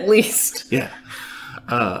 at least. Yeah.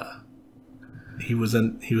 He was a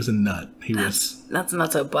nut. That's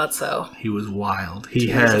not so butso. He was wild. He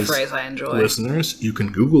has a phrase I enjoy. Listeners, you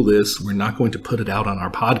can Google this. We're not going to put it out on our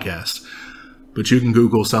podcast, but you can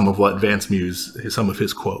Google some of what Vance Muse, some of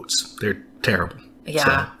his quotes. They're terrible.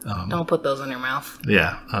 Yeah. So, don't put those in your mouth.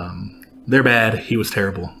 Yeah. They're bad. He was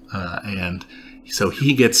terrible. And so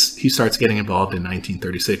he starts getting involved in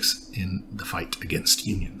 1936 in the fight against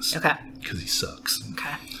unions. Okay. Because he sucks.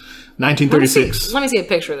 Okay. 1936. Let me see a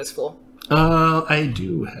picture of this fool. I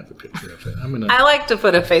do have a picture of it. I like to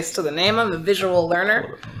put a face to the name. I'm a visual learner.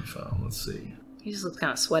 Pull it up on the phone. Let's see. He just looks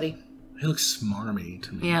kind of sweaty. He looks smarmy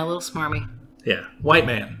to me. Yeah, a little smarmy. Yeah, white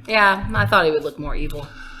man. Yeah, I thought he would look more evil.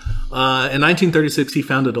 In 1936, he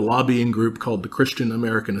founded a lobbying group called the Christian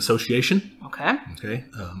American Association. Okay.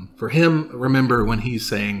 For him, remember when he's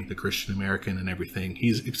saying the Christian American and everything,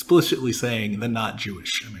 he's explicitly saying the not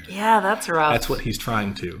Jewish American. Yeah, that's rough. That's what he's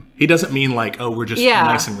trying to. He doesn't mean like, oh, we're just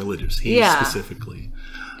nice and religious. He specifically.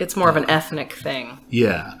 It's more of an ethnic thing.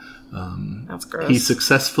 Yeah. That's gross. He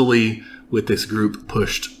successfully, with this group,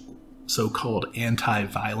 pushed so-called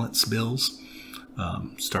anti-violence bills.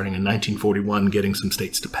 Starting in 1941, getting some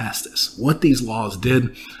states to pass this. What these laws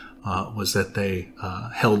did was that they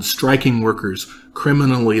held striking workers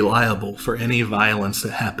criminally liable for any violence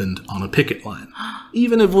that happened on a picket line.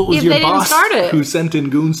 Even if it was your boss who sent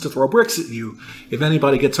in goons to throw bricks at you, if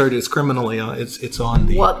anybody gets hurt, it's criminally, it's on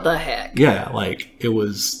the... What the heck? Yeah, like, it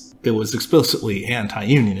was explicitly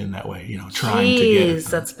anti-union in that way, trying to get it.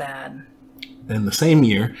 That's bad. In the same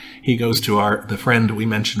year, he goes to the friend we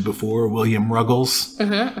mentioned before, William Ruggles,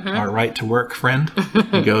 our right-to-work friend.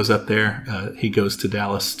 He goes up there. He goes to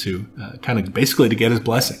Dallas to kind of basically to get his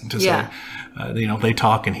blessing. To say, they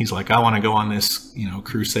talk, and he's like, I want to go on this,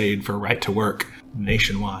 crusade for right-to-work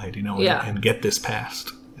nationwide, and get this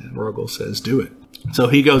passed. And Ruggles says, do it. So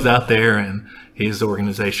he goes out there, and his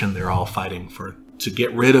organization, they're all fighting to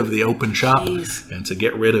get rid of the open shop and to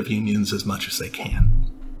get rid of unions as much as they can.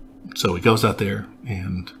 So he goes out there,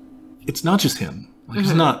 and it's not just him. Like,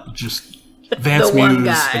 it's not just Vance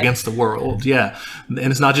Muse against the world. Yeah. And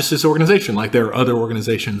it's not just his organization. Like, there are other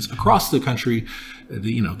organizations across the country,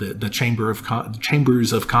 the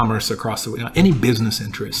chambers of commerce across the any business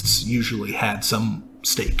interests usually had some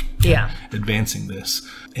stake advancing this.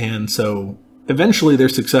 And so eventually they're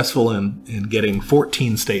successful in getting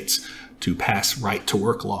 14 states to pass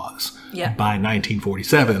right-to-work laws by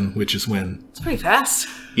 1947, which is when... It's pretty fast.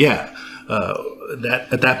 Yeah.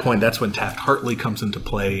 At that point, that's when Taft-Hartley comes into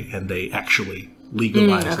play, and they actually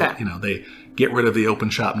legalize it. They get rid of the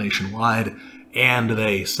open shop nationwide, and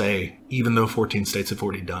they say, even though 14 states have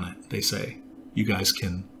already done it, they say, you guys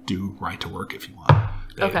can do right-to-work if you want.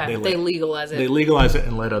 They legalize it. They legalize it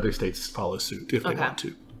and let other states follow suit if they want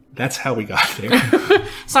to. That's how we got there.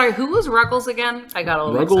 Sorry, who was Ruggles again? I got a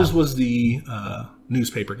little Ruggles was the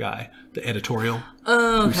newspaper guy, the editorial.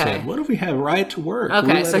 Oh, okay. Who said, what if we have right to work?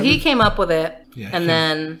 Okay, so he came up with it. Yeah, and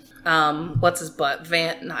then, what's his butt?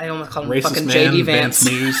 I almost call him Racist fucking man, J.D. Vance.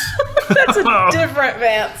 Vance Muse. That's a different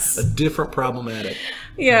Vance. A different problematic.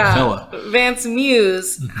 Yeah. fella. Vance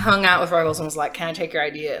Muse hung out with Ruggles and was like, can I take your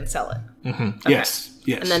idea and sell it? Okay. Yes.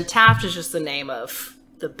 And then Taft is just the name of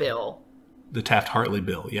the bill. The Taft-Hartley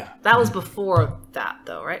bill, yeah. That was before that,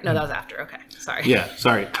 though, right? No, that was after. Okay, sorry. Yeah,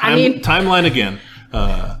 sorry. Timeline again.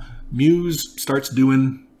 Muse starts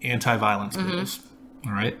doing anti-violence bills.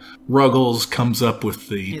 All right. Ruggles comes up with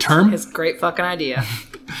the term. His great fucking idea.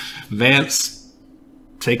 Vance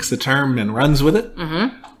takes the term and runs with it.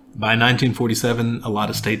 By 1947, a lot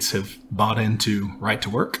of states have bought into right to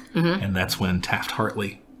work, and that's when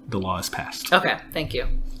Taft-Hartley, the law, is passed. Okay, thank you.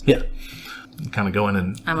 Yeah. Kind of going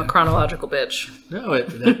in. I'm a chronological bitch. No,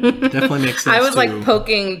 that definitely makes sense. I was like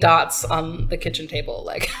poking dots on the kitchen table,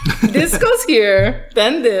 like this goes here,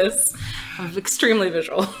 then this. I'm extremely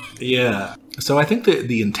visual. Yeah. So I think that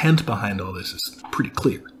the intent behind all this is pretty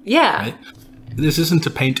clear. Yeah. Right? This isn't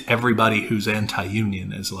to paint everybody who's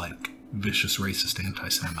anti-union as like vicious, racist,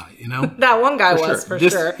 anti-Semite. You know, that one guy was for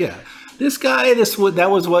sure. Yeah. This guy, that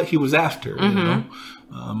was what he was after. You know.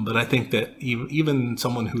 But I think that even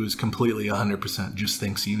someone who is completely 100% just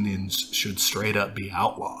thinks unions should straight up be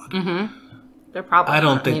outlawed. They're probably. I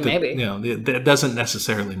don't think that, maybe. you know, that doesn't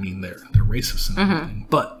necessarily mean they're racist and everything.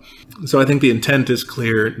 But so I think the intent is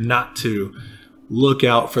clear, not to look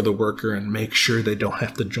out for the worker and make sure they don't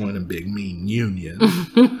have to join a big mean union.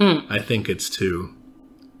 I think it's to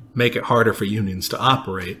make it harder for unions to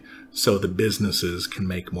operate so the businesses can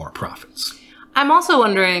make more profits. I'm also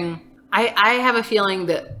wondering. I have a feeling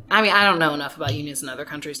that, I mean, I don't know enough about unions in other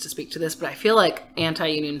countries to speak to this, but I feel like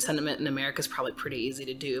anti-union sentiment in America is probably pretty easy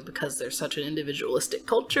to do because there's such an individualistic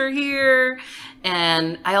culture here.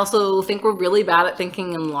 And I also think we're really bad at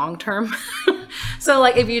thinking in long term. So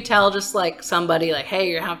like if you tell just like somebody like, hey,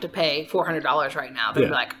 you're going to have to pay $400 right now, they'll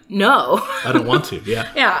be like, no. I don't want to.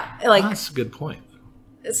 Yeah. Yeah. Like, that's a good point.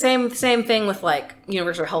 Same thing with like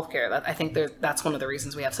universal healthcare. I think that's one of the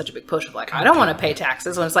reasons we have such a big push of like, I don't want to pay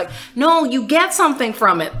taxes. When it's like, no, you get something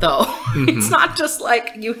from it though. It's not just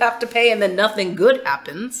like you have to pay and then nothing good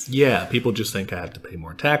happens. Yeah, people just think I have to pay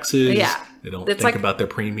more taxes. Yeah, they don't think about their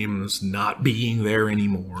premiums not being there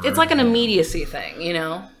anymore. It's like an immediacy thing, you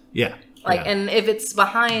know? Yeah. Like, and if it's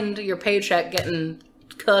behind your paycheck getting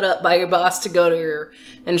cut up by your boss to go to your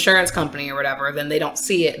insurance company or whatever, then they don't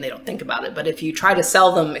see it and they don't think about it. But if you try to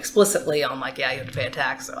sell them explicitly on like, yeah, you have to pay a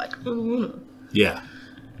tax, they're like, yeah.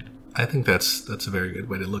 I think that's a very good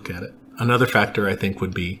way to look at it. Another factor I think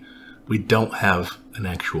would be we don't have an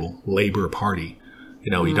actual labor party. You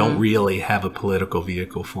know, we don't really have a political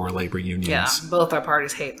vehicle for labor unions. Yeah, both our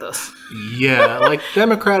parties hate those. Yeah, like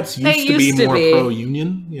Democrats used to be more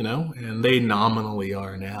pro-union, you know, and they nominally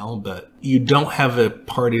are now, but you don't have a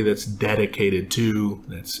party that's dedicated to,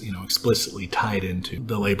 that's, you know, explicitly tied into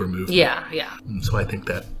the labor movement. Yeah, yeah. And so I think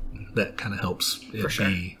that kind of helps it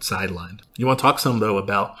be sidelined. You want to talk some, though,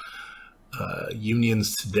 about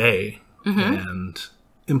unions today, and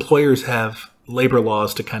employers have labor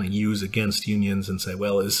laws to kind of use against unions and say,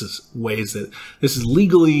 well, this is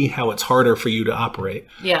legally how it's harder for you to operate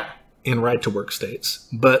in right to work states.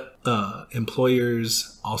 But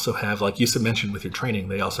employers also have, like you mentioned with your training,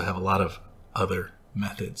 they also have a lot of other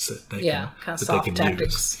methods that they can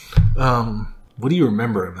tactics. use. What do you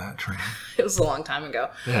remember of that training? It was a long time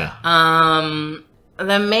ago. Yeah.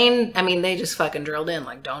 They just fucking drilled in,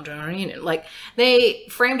 like, don't join our union. Like, they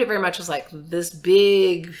framed it very much as, like, this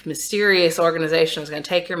big, mysterious organization is going to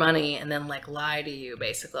take your money and then, like, lie to you,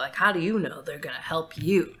 basically. Like, how do you know they're going to help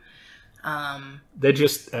you? They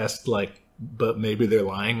just asked, like, but maybe they're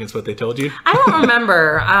lying is what they told you? I don't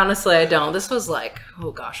remember. Honestly, I don't. This was, like, oh,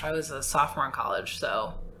 gosh, I was a sophomore in college,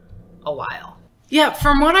 so a while. Yeah,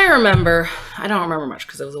 from what I remember, I don't remember much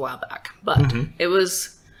because it was a while back. But it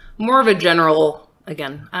was more of a general...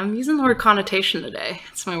 Again, I'm using the word connotation today.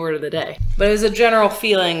 It's my word of the day. But it was a general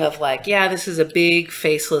feeling of like, yeah, this is a big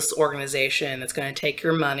faceless organization that's going to take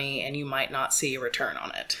your money and you might not see a return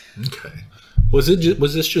on it. Okay. Was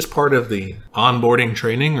this just part of the onboarding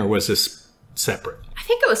training or was this separate? I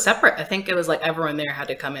think it was separate. I think it was like everyone there had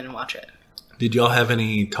to come in and watch it. Did y'all have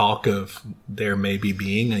any talk of there maybe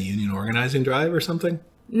being a union organizing drive or something?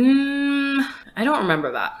 I don't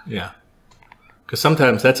remember that. Yeah. Because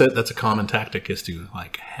sometimes that's a common tactic is to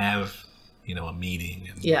like have, you know, a meeting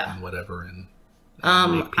and whatever and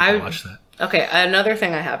make people watch that. Okay, another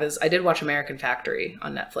thing I have is I did watch American Factory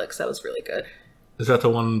on Netflix. That was really good. Is that the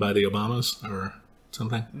one by the Obamas or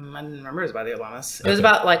something? I didn't remember it was by the Obamas. It was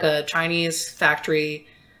about like a Chinese factory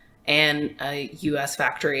and a U.S.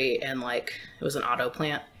 factory and like it was an auto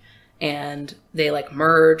plant. And they like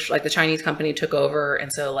merged, like the Chinese company took over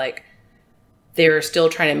and so like they were still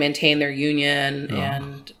trying to maintain their union,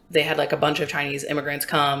 and they had like a bunch of Chinese immigrants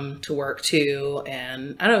come to work too.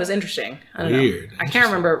 And I don't know, it was interesting. I don't know. I can't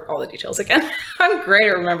remember all the details again. I'm great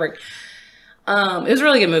at remembering. It was a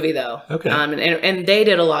really good movie though. Okay. And they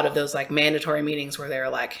did a lot of those like mandatory meetings where they were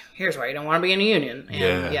like, here's why you don't want to be in a union.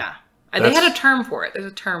 And yeah. They had a term for it. There's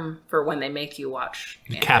a term for when they make you watch.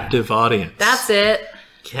 Captive audience. That's it.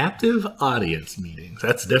 Captive audience meetings.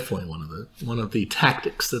 That's definitely one of the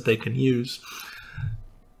tactics that they can use.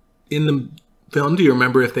 In the film, do you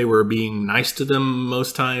remember if they were being nice to them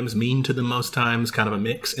most times, mean to them most times, kind of a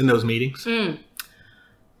mix in those meetings?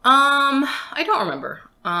 I don't remember.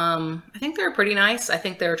 I think they were pretty nice. I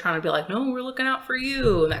think they were trying to be like, no, we're looking out for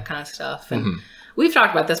you, and that kind of stuff. And we've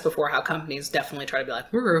talked about this before, how companies definitely try to be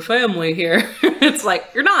like, we're a family here. It's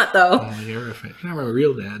like, you're not, though. Oh, you're not a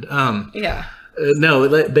real dad. Yeah. No,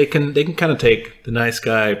 they can kind of take the nice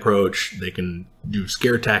guy approach. They can do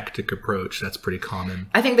scare tactic approach. That's pretty common.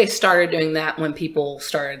 I think they started doing that when people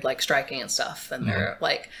started like striking and stuff. And they're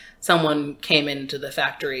like, someone came into the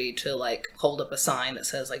factory to like hold up a sign that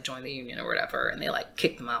says like join the union or whatever. And they like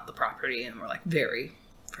kicked them out the property and were like very,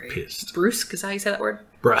 very pissed. Brusque is how you say that word?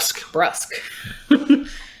 Brusque.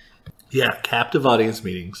 Yeah, captive audience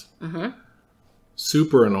meetings.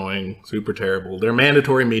 Super annoying, super terrible. They're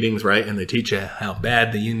mandatory meetings, right? And they teach you how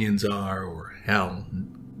bad the unions are or how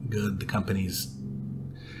good the company's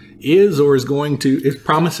is or is going to, it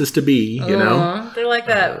promises to be, you know? They're like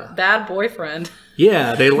that bad boyfriend.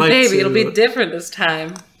 Yeah, they like Maybe it'll be different this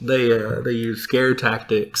time. They use scare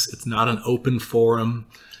tactics. It's not an open forum.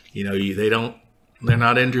 You know, they're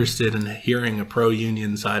not interested in hearing a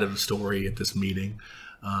pro-union side of the story at this meeting.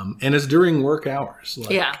 And it's during work hours.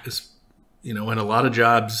 You know, in a lot of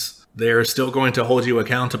jobs, they're still going to hold you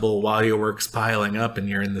accountable while your work's piling up and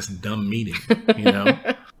you're in this dumb meeting, you know?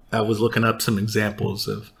 I was looking up some examples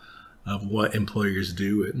of what employers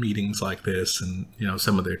do at meetings like this and, you know,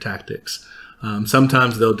 some of their tactics.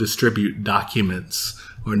 Sometimes they'll distribute documents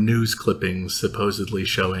or news clippings supposedly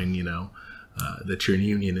showing, you know, that your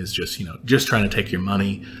union is just, you know, just trying to take your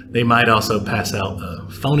money. They might also pass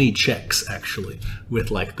out phony checks, actually,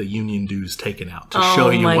 with like the union dues taken out to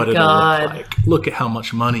show you what it'll look like. Look at how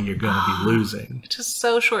much money you're going to be losing. Just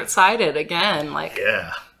so short-sighted again. Like,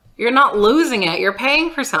 you're not losing it. You're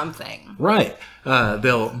paying for something. Right.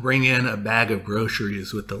 They'll bring in a bag of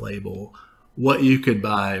groceries with the label, what you could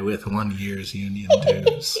buy with 1 year's union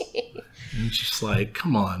dues. And it's just like,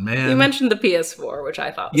 come on, man. You mentioned the PS4, which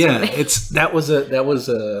I thought was funny. that was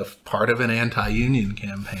a part of an anti-union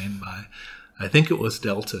campaign by, I think it was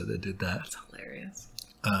Delta that did that. That's hilarious.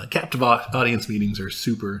 Captive audience meetings are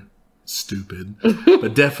super stupid,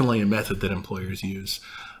 but definitely a method that employers use.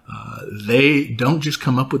 They don't just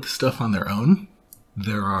come up with the stuff on their own.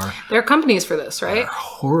 There are companies for this, right? There are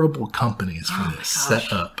horrible companies for this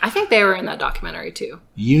set up. I think they were in that documentary too.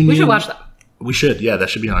 Union, we should watch that. We should, yeah. That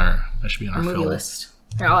should be on our movie film list.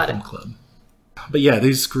 Here, I'll add it. Club. But yeah,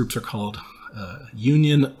 these groups are called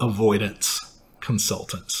union avoidance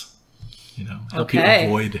consultants. You know, help you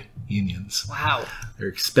avoid unions. Wow, they're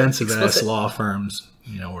expensive ass law firms,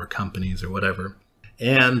 you know, or companies or whatever.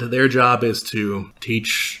 And their job is to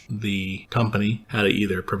teach the company how to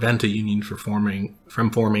either prevent a union from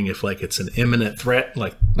forming if like it's an imminent threat,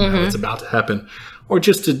 like you know, it's about to happen, or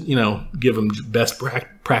just to, you know, give them best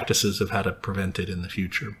practices of how to prevent it in the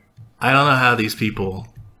future. I don't know how these people,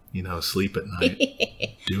 you know, sleep at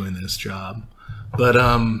night doing this job. But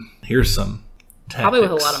here's some tactics. Probably with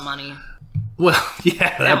a lot of money. Well,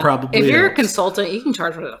 yeah, that probably If you're helps. a consultant, you can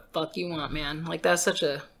charge whatever the fuck you want, man. Like, that's such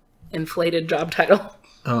a inflated job title.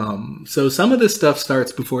 So some of this stuff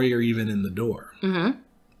starts before you're even in the door,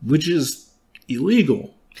 which is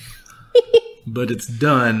illegal, but it's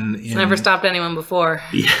done in... It's never stopped anyone before.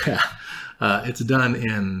 Yeah. It's done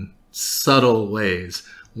in subtle ways.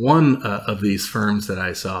 One of these firms that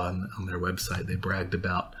I saw on their website, they bragged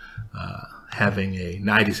about having a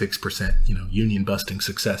 96%, you know, union busting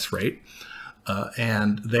success rate.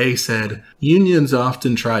 And they said, unions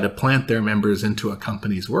often try to plant their members into a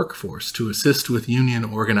company's workforce to assist with union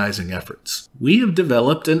organizing efforts. We have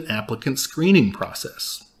developed an applicant screening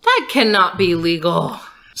process. That cannot be legal.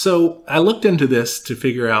 So I looked into this to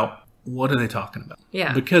figure out, what are they talking about?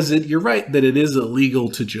 Yeah. Because you're right that it is illegal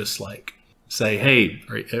to just like say, hey,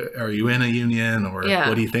 are you in a union? Or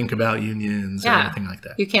what do you think about unions? Or anything like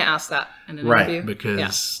that. You can't ask that in an interview. interview.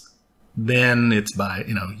 Because then it's by,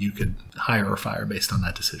 you know, you could hire or fire based on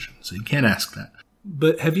that decision. So you can't ask that.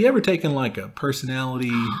 But have you ever taken like a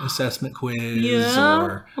personality assessment quiz? Yeah,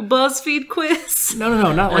 Or a BuzzFeed quiz.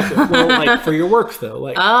 no, not like well, like for your work though.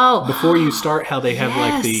 Like before you start, how they have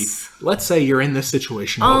like the. Let's say you're in this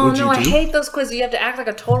situation. What would you do? I hate those quizzes. You have to act like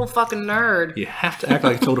a total fucking nerd. You have to act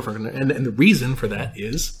like a total fucking nerd, and the reason for that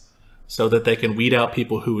is so that they can weed out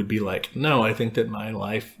people who would be like, no, I think that my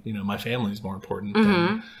life, my family is more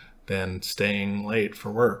important than staying late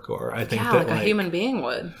for work, or I think that like a human being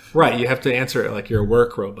would. Right, you have to answer it like you're a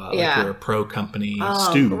work robot, like you're a pro-company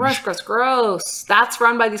stooge. Gross. That's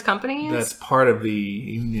run by these companies? That's part of the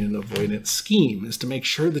union avoidance scheme, is to make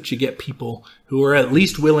sure that you get people who are at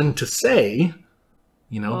least willing to say,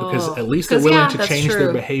 because at least they're willing to change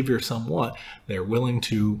their behavior somewhat. They're willing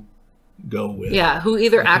to go with. Yeah, who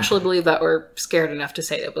either actually believe that or scared enough to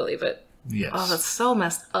say they believe it. Yes. Oh, that's so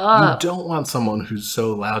messed up. You don't want someone who's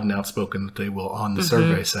so loud and outspoken that they will, on the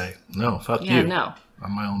survey, say, no, fuck you. No.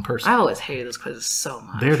 I'm my own person. I always hated those quizzes so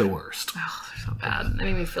much. They're the worst. Oh, they're so bad. They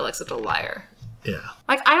make me feel like such a liar. Yeah.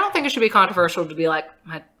 Like, I don't think it should be controversial to be like,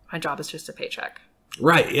 my job is just a paycheck.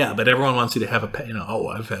 Right, yeah, but everyone wants you to have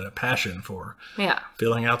I've had a passion for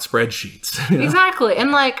filling out spreadsheets. Exactly.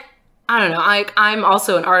 And like, I don't know, I'm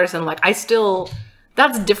also an artist, and like,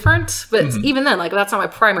 that's different, but even then, like, that's not my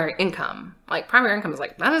primary income. Like, primary income is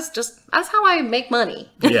like, that's how I make money.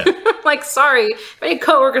 Yeah. Like, sorry, if any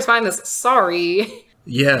coworkers find this, sorry.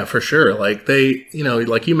 Yeah, for sure. Like they,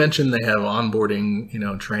 like you mentioned, they have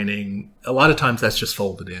onboarding, training. A lot of times that's just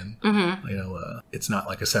folded in. It's not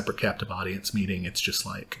like a separate captive audience meeting. It's just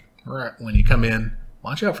like, when you come in,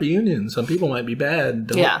 watch out for unions. Some people might be bad.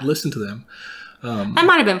 Don't listen to them. That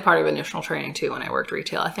might have been part of initial training too when I worked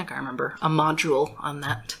retail. I think I remember a module on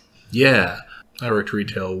that. Yeah. I worked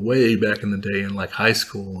retail way back in the day in like high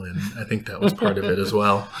school, and I think that was part of it as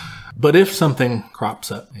well. But if something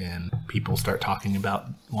crops up and people start talking about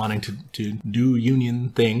wanting to do union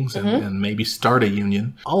things and maybe start a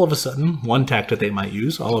union, all of a sudden, one tactic they might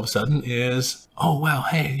use is, oh, well,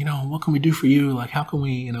 hey, what can we do for you? Like, how can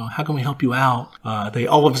we help you out? They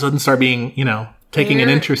all of a sudden start being, taking an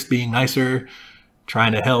interest, being nicer,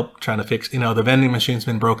 trying to help, trying to fix, the vending machine's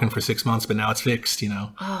been broken for 6 months, but now it's fixed,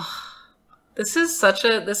 Oh, this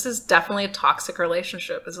is definitely a toxic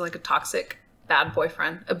relationship. It's like a toxic bad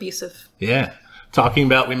boyfriend, abusive. Yeah.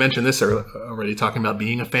 We mentioned this already, talking about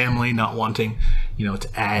being a family, not wanting, to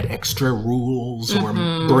add extra rules or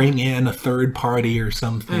bring in a third party or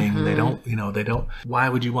something. They don't, why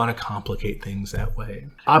would you want to complicate things that way?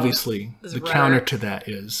 Obviously, the counter to that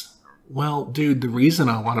is, well, dude, the reason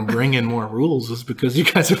I want to bring in more rules is because you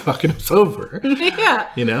guys are fucking us over. Yeah.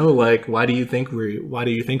 Like, why do you think we want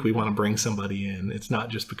to bring somebody in? It's not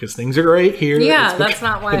just because things are great here. Yeah, that's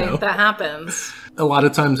not why that happens. A lot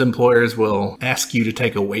of times employers will ask you to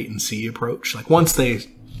take a wait and see approach. Like, once they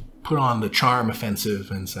put on the charm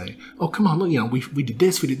offensive and say, oh, come on, look, we did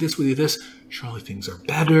this, we did this, we did this. Surely things are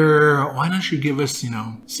better. Why don't you give us,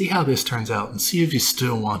 see how this turns out and see if you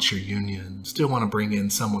still want your union, still want to bring in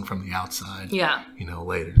someone from the outside. Yeah.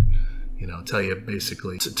 Later. Tell you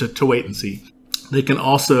basically to wait and see. They can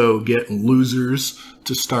also get losers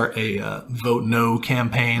to start a vote no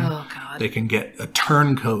campaign. Oh, God. They can get a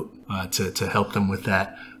turncoat to help them with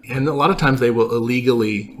that. And a lot of times they will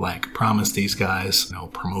illegally promise these guys,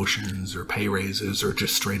 promotions or pay raises or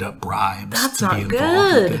just straight up bribes to be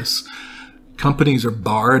involved with this. Companies are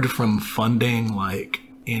barred from funding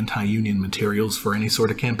anti-union materials for any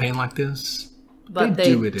sort of campaign like this. But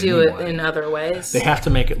they do it in other ways. They have to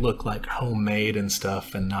make it look like homemade and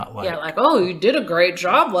stuff, and not like... Yeah, like, oh, you did a great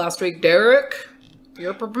job last week, Derek.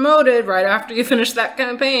 You're promoted right after you finish that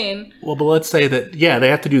campaign. Well, but let's say that, yeah, they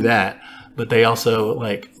have to do that. But they also,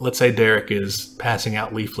 let's say Derek is passing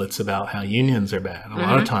out leaflets about how unions are bad. A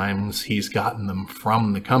lot of times he's gotten them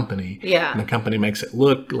from the company. Yeah. And the company makes it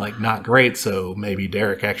look not great, so maybe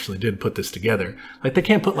Derek actually did put this together. They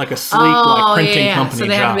can't put a sleek, printing company so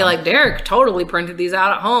they job. have to be like, Derek totally printed these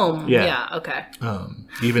out at home. Yeah. Okay.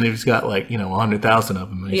 Even if he's got 100,000 of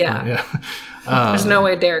them. Yeah. There's no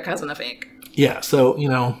way Derek has enough ink. Yeah. So,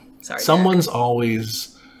 sorry, someone's Derek. Always...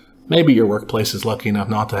 Maybe your workplace is lucky enough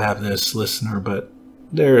not to have this listener, but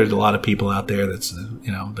there's a lot of people out there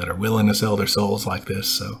that are willing to sell their souls like this.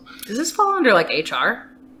 So does this fall under HR?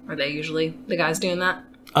 Are they usually the guys doing that?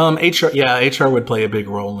 HR would play a big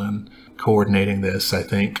role in coordinating this, I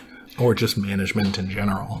think, or just management in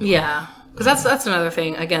general. Yeah, because that's another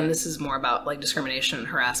thing. Again, this is more about discrimination and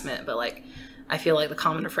harassment, but I feel like the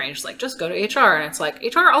common refrain is just go to HR. And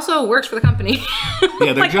it's HR also works for the company.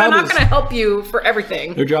 Yeah, their job they're not going to help you for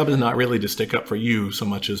everything. Their job is not really to stick up for you so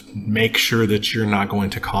much as make sure that you're not going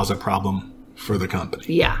to cause a problem for the company.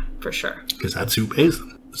 Yeah, for sure. Because that's who pays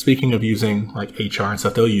them. speaking of using like HR and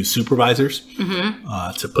stuff, they'll use supervisors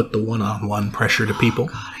to put the one-on-one pressure to people.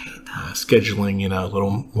 God, I hate that. Scheduling,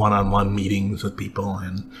 little one-on-one meetings with people,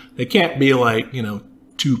 and they can't be like,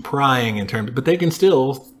 too prying in terms, but they can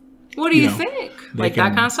still. What do you think? Like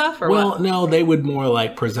that kind of stuff, or well, what? no, they would more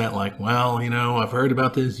like present like, well, I've heard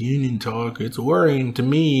about this union talk. It's worrying to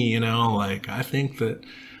me, like I think that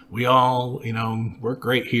we all, work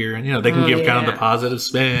great here, and they can give kind of the positive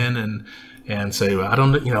spin and say, well, I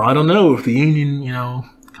don't know if the union,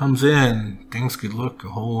 comes in, things could look a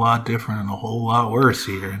whole lot different and a whole lot worse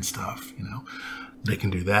here and stuff, They can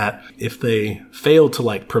do that. If they fail to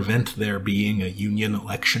like prevent there being a union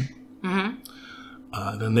election,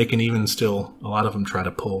 then they can even still, a lot of them try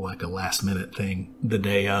to pull like a last minute thing the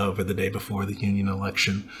day of or the day before the union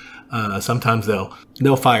election. Sometimes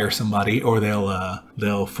they'll fire somebody, or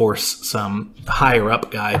they'll force some higher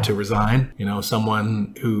up guy to resign,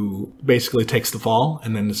 someone who basically takes the fall,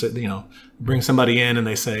 and then, bring somebody in and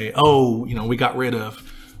they say, oh, we got rid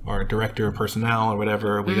of our director of personnel or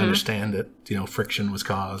whatever. We understand that, friction was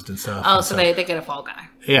caused and stuff. Oh, so they get a fall guy.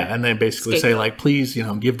 Yeah, and they basically say like, please,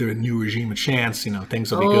 give the new regime a chance,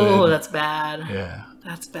 things will be good. Oh, that's bad. Yeah.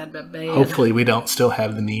 That's bad. Hopefully we don't still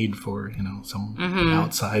have the need for, some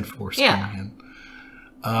outside force coming in.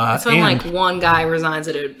 So when like one guy resigns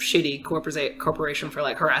at a shitty corporation for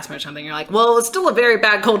like harassment or something, you're like, well, it's still a very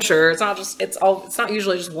bad culture. It's not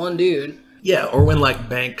usually just one dude. Yeah, or when like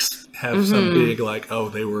banks have some big like, oh,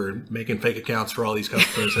 they were making fake accounts for all these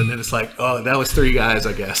customers, and then it's like, oh, that was 3 guys,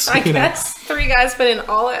 I guess. I guess 3 guys put in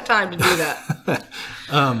all that time to do that.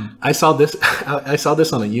 I saw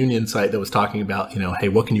this on a union site that was talking about, hey,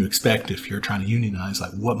 what can you expect if you're trying to unionize?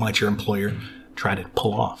 Like, what might your employer try to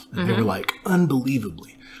pull off? And they were like,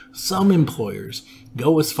 unbelievably, some employers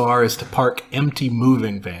go as far as to park empty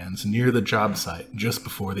moving vans near the job site just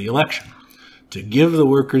before the election, to give the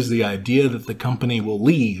workers the idea that the company will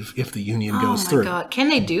leave if the union goes through. Oh my God. Can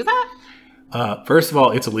they do that? First of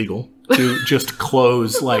all, it's illegal to just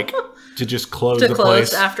close the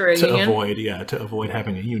place after a union? To avoid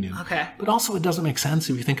having a union. Okay. But also it doesn't make sense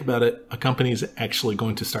if you think about it. A company is actually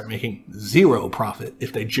going to start making zero profit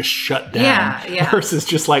if they just shut down versus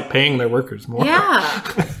just like paying their workers more. Yeah.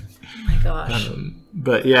 Oh my gosh.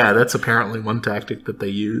 But yeah, that's apparently one tactic that they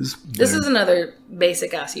use. This is another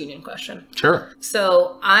basic ass union question. Sure.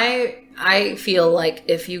 So I feel like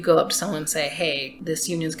if you go up to someone and say, hey, this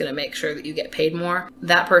union's going to make sure that you get paid more,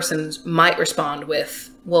 that person might respond with,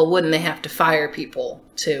 well, wouldn't they have to fire people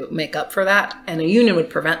to make up for that? And a union would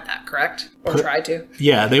prevent that, correct? Or try to?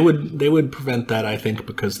 Yeah, they would prevent that, I think,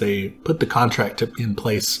 because they put the contract in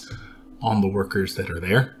place on the workers that are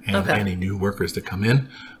there and any new workers that come in.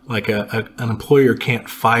 Like an employer can't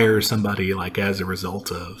fire somebody like as a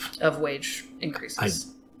result of wage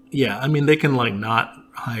increases. I mean, they can like not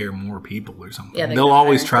hire more people or something. Yeah, they'll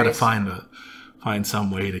always try to find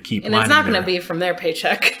some way to keep. And it's not going to be from their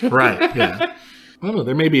paycheck, right? Yeah. Well,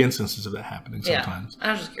 there may be instances of that happening sometimes. Yeah,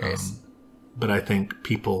 I was just curious. But I think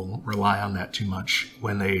people rely on that too much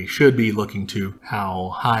when they should be looking to how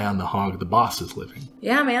high on the hog the boss is living.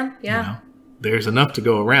 Yeah, man. Yeah. There's enough to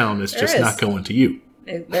go around. It's just not going to you.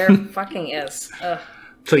 There fucking is. Ugh.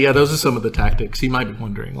 So yeah, those are some of the tactics. You might be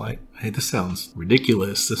wondering, like, hey, this sounds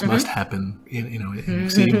ridiculous. This must happen in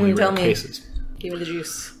exceedingly rare cases. Give me the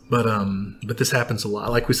juice. But this happens a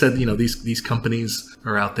lot. Like we said, these companies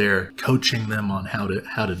are out there coaching them on how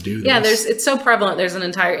to do this. Yeah, it's so prevalent. There's an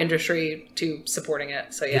entire industry to supporting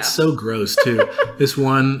it. So yeah, it's so gross too. This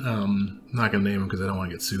one, I'm not gonna name him because I don't want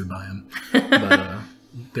to get sued by him. But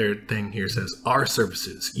their thing here says, "Our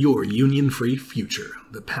services, your union-free future,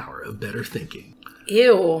 the power of better thinking."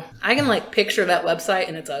 Ew. I can picture that website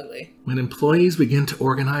and it's ugly. When employees begin to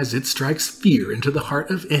organize, it strikes fear into the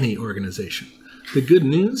heart of any organization. The good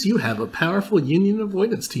news, you have a powerful union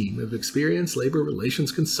avoidance team of experienced labor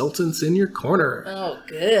relations consultants in your corner. Oh,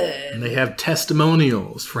 good. And they have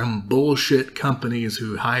testimonials from bullshit companies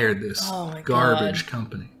who hired this garbage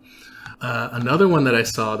company. Another one that I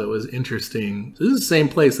saw that was interesting, this is the same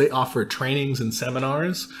place. They offer trainings and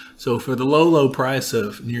seminars. So for the low price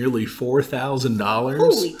of nearly $4,000,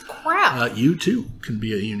 holy crap, you too can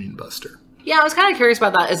be a union buster. Yeah, I was kind of curious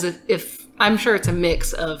about that. Is if I'm sure it's a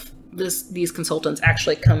mix of these consultants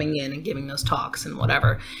actually coming in and giving those talks and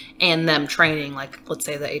whatever, and them training, let's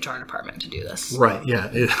say the HR department to do this. Right. Yeah.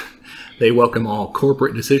 They welcome all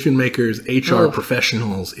corporate decision makers, HR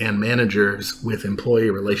professionals, and managers with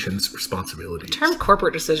employee relations responsibilities. The term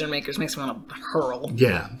corporate decision makers makes me want to hurl.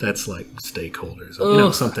 Yeah, that's like stakeholders.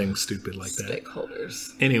 Something stupid like that.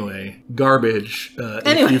 Stakeholders. Anyway, garbage.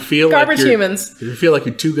 If you feel garbage humans. If you feel like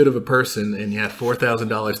you're too good of a person and you have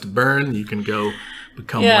 $4,000 to burn, you can go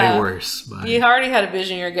become way worse. You already had a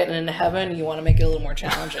vision you're getting into heaven. You want to make it a little more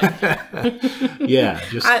challenging. Yeah.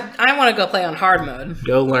 Just I want to go play on hard mode.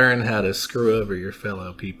 go learn how to screw over your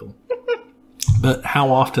fellow people. But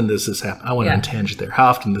how often does this happen? I went on a tangent there. How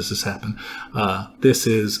often does this happen? This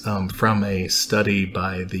is from a study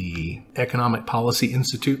by the Economic Policy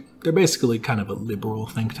Institute. They're basically kind of a liberal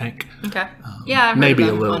think tank. Okay. Yeah, I've maybe heard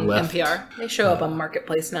a them little on left. NPR. They show up on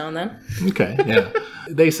Marketplace now and then. Okay, yeah.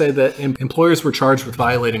 They say that employers were charged with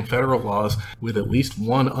violating federal laws with at least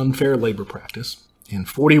one unfair labor practice in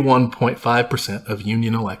 41.5% of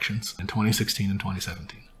union elections in 2016 and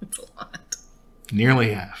 2017. That's a lot.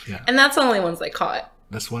 Nearly half, yeah. And that's the only ones they caught.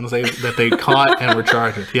 That's ones that they caught and were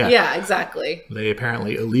charged with, yeah. Yeah, exactly. They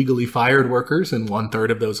apparently illegally fired workers in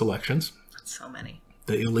 1/3 of those elections. That's so many.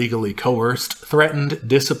 They illegally coerced, threatened,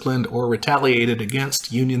 disciplined, or retaliated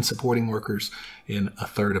against union-supporting workers in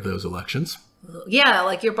 1/3 of those elections. Yeah,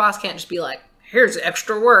 like your boss can't just be like, here's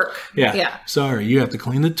extra work. Yeah. Sorry, you have to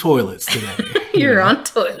clean the toilets today. You're on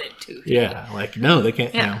toilet duty. Yeah, like, no, they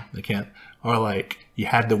can't, they can't. Or like, you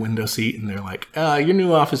had the window seat and they're like, your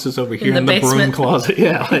new office is over here in the broom closet.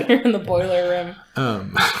 Yeah. Like, you're in the boiler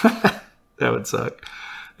room. That would suck.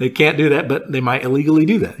 They can't do that, but they might illegally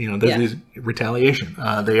do that. There's retaliation.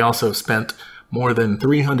 They also spent more than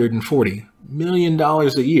 $340 million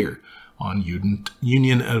a year on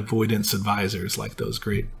union avoidance advisors, like those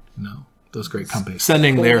great companies,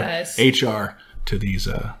 sending their HR to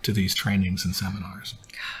these trainings and seminars.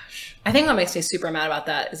 I think what makes me super mad about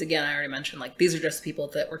that is, again, I already mentioned, like, these are just people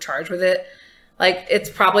that were charged with it. Like,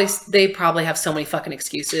 they probably have so many fucking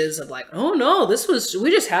excuses of like, oh no, we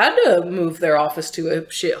just had to move their office to a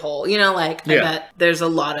shithole. I bet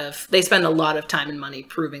they spend a lot of time and money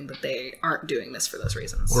proving that they aren't doing this for those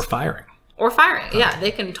reasons. Or firing. Yeah, they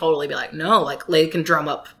can totally be like, no, like they can drum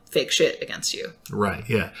up fake shit against you. Right,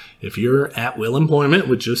 yeah. If you're at will employment,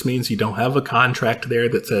 which just means you don't have a contract there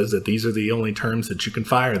that says that these are the only terms that you can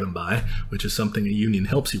fire them by, which is something a union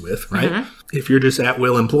helps you with, right? Mm-hmm. If you're just at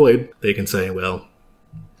will employed, they can say, well,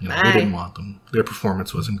 we didn't want them. Their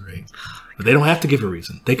performance wasn't great. But they don't have to give a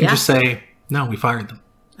reason. They can just say, no, we fired them.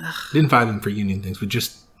 Didn't fire them for union things. We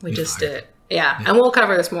just did it. Yeah, and we'll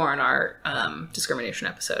cover this more in our discrimination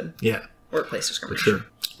episode. Yeah. Workplace discrimination. For sure.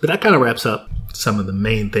 But that kind of wraps up some of the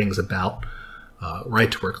main things about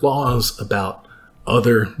right-to-work laws, about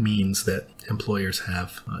other means that employers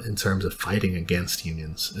have in terms of fighting against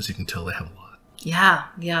unions. As you can tell, they have a lot.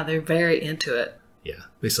 Yeah, they're very into it. Yeah,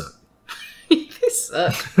 they suck. They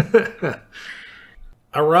suck.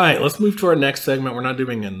 All right, let's move to our next segment. We're not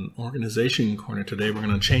doing an organization corner today. We're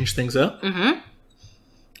going to change things up. Mm-hmm.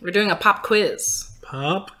 We're doing a pop quiz.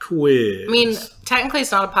 Pop quiz. I mean, technically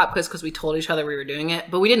it's not a pop quiz because we told each other we were doing it,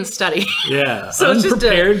 but we didn't study. Yeah, so it's just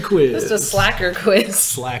a quiz. Just a slacker quiz.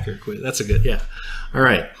 Slacker quiz. That's a good, yeah. All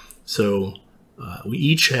right. So we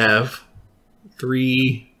each have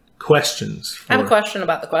 3 questions. I have a question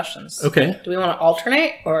about the questions. Okay. Do we want to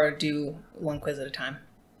alternate or do one quiz at a time?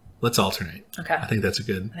 Let's alternate. Okay. I think that's a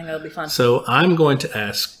good. I think that'll be fun. So I'm going to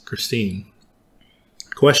ask Christine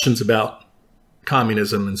questions about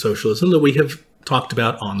communism and socialism that we have talked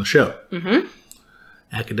about on the show. Mm-hmm.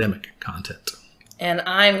 Academic content. And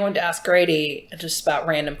I'm going to ask Grady just about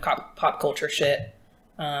random pop culture shit.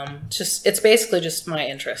 It's basically just my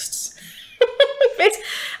interests.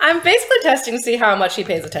 I'm basically testing to see how much he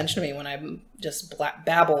pays attention to me when I just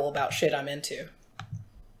babble about shit I'm into.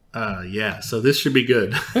 Yeah, so this should be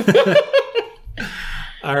good.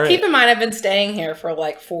 All right. Keep in mind, I've been staying here for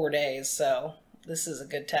like 4 days, so this is a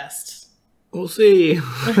good test. We'll see.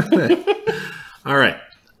 All right.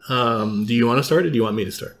 Do you want to start or do you want me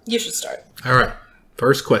to start? You should start. All right.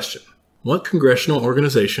 First question. What congressional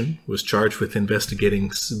organization was charged with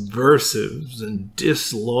investigating subversives and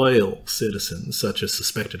disloyal citizens, such as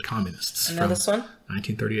suspected communists? I know this one.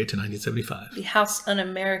 1938 to 1975. The House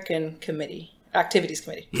Un-American Committee. Activities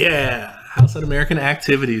Committee. Yeah. House Un-American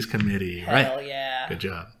Activities Committee. Hell right. Yeah. Good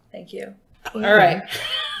job. Thank you. All right.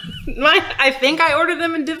 I think I ordered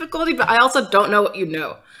them in difficulty, but I also don't know what you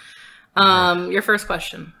know. Your first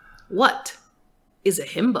question. What is a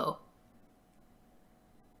himbo?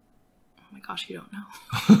 Oh my gosh, you don't know.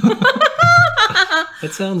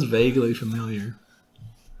 It sounds vaguely familiar.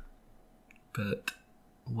 But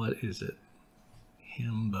what is it?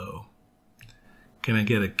 Himbo. Can I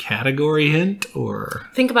get a category hint or?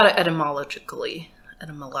 Think about it etymologically.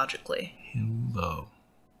 Himbo.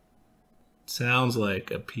 Sounds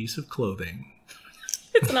like a piece of clothing.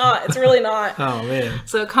 It's not. It's really not. Oh, man.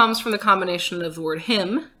 So it comes from the combination of the word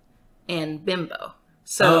him and bimbo.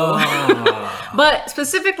 So, but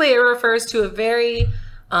specifically it refers to a very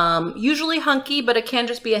Usually hunky, but it can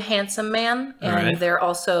just be a handsome man. And right. they're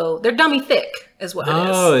dummy thick is what it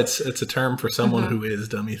is. Oh, it's a term for someone who is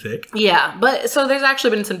dummy thick. Yeah, but so there's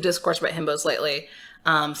actually been some discourse about himbos lately,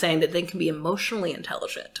 saying that they can be emotionally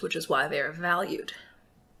intelligent, which is why they're valued.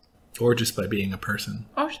 Or just by being a person.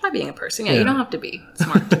 Or just by being a person. Yeah, you don't have to be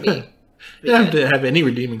smart to be. You don't have to have any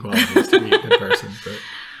redeeming qualities to be a good person.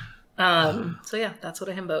 But so yeah, that's what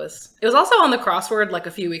a himbo is. It was also on the crossword like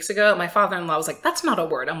a few weeks ago. My father-in-law was like, "That's not a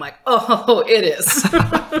word." I'm like, "Oh, it is."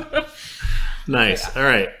 Nice. Yeah. All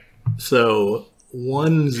right. So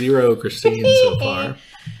 1-0 Christine so far.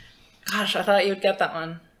 Gosh, I thought you would get that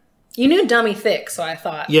one. You knew dummy thick, so I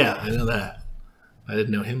thought. Yeah, I know that. I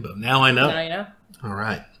didn't know himbo. Now I know. Now you know. All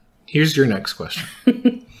right. Here's your next question.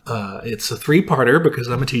 It's a 3-parter because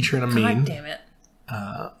I'm a teacher and I'm mean. God damn it.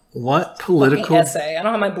 What political essay? I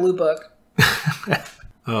don't have my blue book.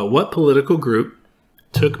 What political group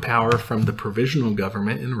took power from the provisional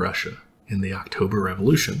government in Russia in the October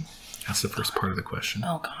Revolution? That's the first part of the question.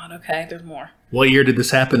 Oh God. Okay. There's more. What year did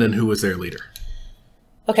this happen and who was their leader?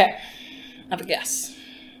 Okay. I have a guess.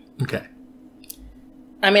 Okay.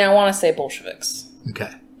 I mean, I want to say Bolsheviks.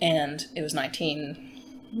 Okay. And it was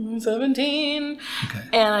 1917. Okay.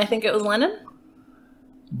 And I think it was Lenin.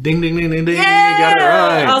 Ding, ding, ding, ding, ding. Yeah! You got it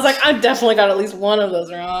right. I was like, I definitely got at least one of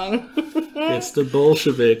those wrong. It's the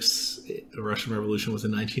Bolsheviks. The Russian Revolution was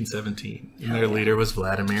in 1917. And their leader was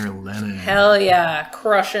Vladimir Lenin. Hell yeah.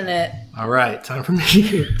 Crushing it. All right. Time for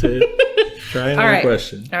me to try another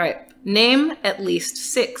question. All right. Name at least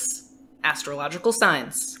 6 astrological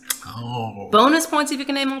signs. Oh. Bonus points if you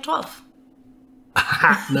can name all 12.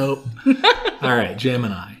 Nope. All right.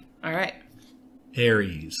 Gemini. All right.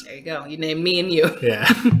 Aries. There you go. You name me and you. Yeah.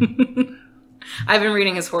 I've been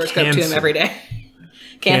reading his horoscope to him every day.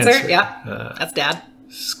 Cancer? Yeah. That's Dad.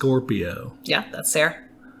 Scorpio. Yeah, that's Sarah.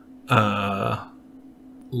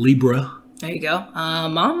 Libra. There you go.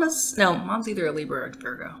 Mom's either a Libra or a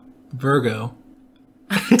Virgo. Virgo.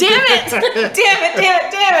 Damn it! Damn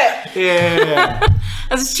it! Yeah.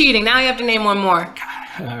 That's cheating. Now you have to name one more.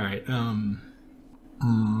 All right.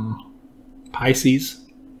 Pisces.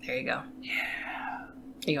 There you go. Yeah.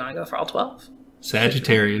 You want to go for all 12?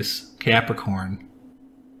 Sagittarius. Capricorn.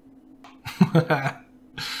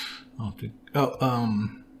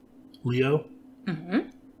 Leo. Mm-hmm.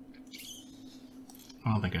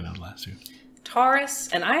 I don't think I know the last two. Taurus,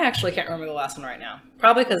 and I actually can't remember the last one right now.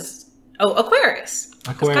 Probably because Aquarius.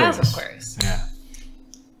 Aquarius. Yeah.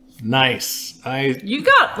 Nice. You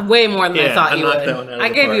got way more than I thought you would. That one out of I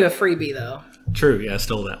the gave park. you a freebie though. True. Yeah, I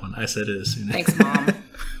stole that one. I said it as soon as. Thanks, Mom.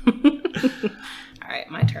 All right,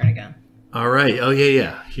 my turn again. All right. Oh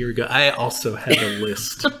yeah. Here we go. I also have a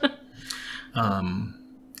list.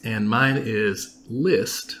 And mine is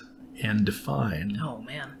list and define. Oh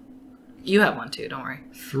man. You have one too, don't worry.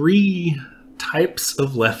 3 types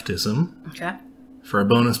of leftism. Okay. For a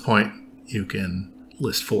bonus point, you can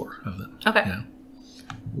list 4 of them. Okay. You know,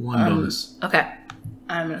 1 bonus. Okay.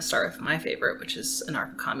 I'm going to start with my favorite, which is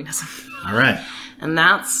anarcho-communism. All right. And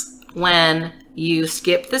that's when you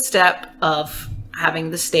skip the step of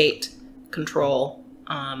having the state control,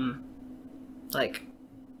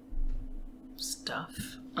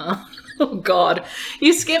 stuff. Oh, God.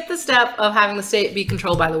 You skip the step of having the state be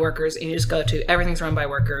controlled by the workers, and you just go to everything's run by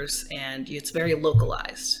workers, and it's very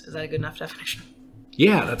localized. Is that a good enough definition?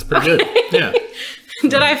 Yeah, that's pretty good. Yeah.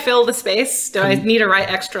 Did I fill the space? Do I need to write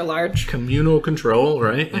extra large? Communal control,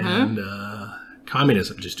 right? Mm-hmm. And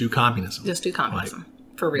communism. Just do communism. Just do communism.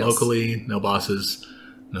 For real. Locally, no bosses,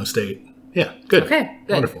 no state. Yeah, good. Okay,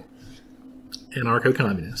 good. Wonderful.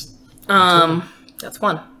 Anarcho-communist. That's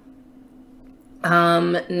one.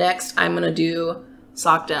 Next, I'm going to do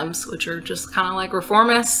SOC Dems, which are just kind of like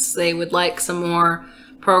reformists. They would like some more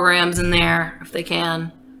programs in there if they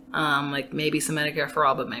can. Like maybe some Medicare for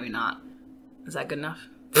all, but maybe not. Is that good enough?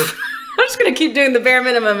 I'm just going to keep doing the bare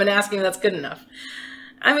minimum and asking if that's good enough.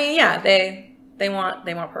 I mean, yeah, they want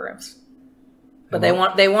programs. But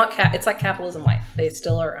it's like capitalism light. They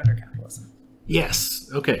still are under capitalism. Yes.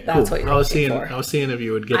 Okay. That's cool. what you're I was for. seeing if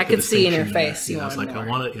you would get. I could see in your face. I was like, I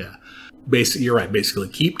want it. Yeah. Basically, you're right. Basically,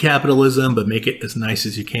 keep capitalism, but make it as nice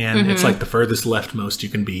as you can. Mm-hmm. It's like the furthest leftmost you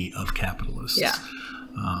can be of capitalists. Yeah.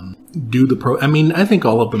 I mean, I think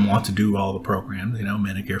all of them want to do all the programs. You know,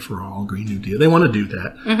 Medicare for all, Green New Deal. They want to do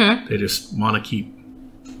that. Mm-hmm. They just want to keep,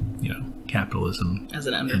 capitalism as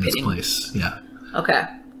an in its underpinning. place. Yeah. Okay.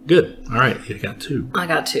 Good. All right. You got 2. I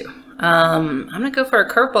got 2. I'm going to go for a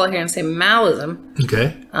curveball here and say Maoism.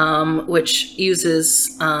 Okay. Which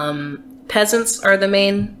uses peasants are the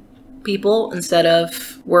main people instead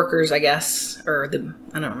of workers, I guess, or I don't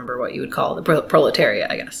remember what you would call the proletariat,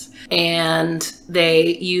 I guess. And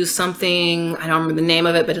they use something, I don't remember the name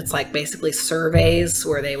of it, but it's like basically surveys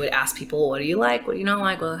where they would ask people, what do you like? What do you not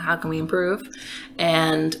like? Well, how can we improve?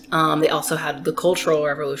 And they also had the Cultural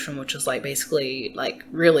Revolution, which is like basically like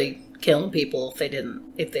really killing people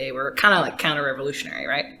if they were kind of like counter-revolutionary,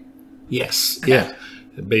 right? Yes. Okay. Yeah.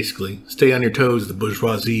 Basically, stay on your toes. The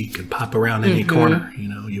bourgeoisie can pop around any corner. You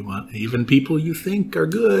know, you want even people you think are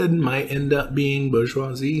good might end up being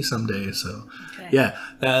bourgeoisie someday. So, yeah,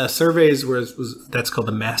 surveys that's called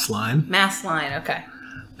the mass line. Mass line, okay.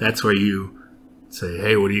 That's where you say,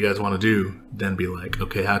 hey, what do you guys want to do? Then be like,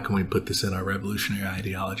 okay, how can we put this in our revolutionary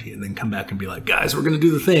ideology? And then come back and be like, guys, we're going to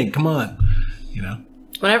do the thing. Come on, you know.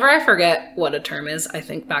 Whenever I forget what a term is, I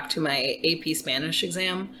think back to my AP Spanish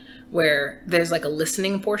exam, where there's like a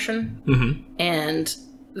listening portion, and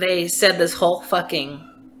they said this whole fucking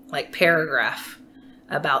like paragraph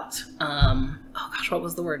about oh gosh, what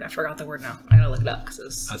was the word? I forgot the word now. I gotta look it up because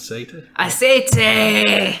it's aceite. Aceite,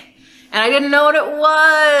 and I didn't know what it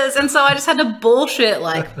was, and so I just had to bullshit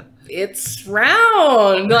like it's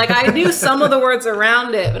round. Like I knew some of the words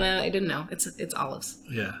around it, but I didn't know. It's olives.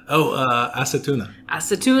 Yeah. Oh, acetuna.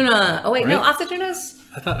 Acetuna. Oh wait, right? no, acetuna's.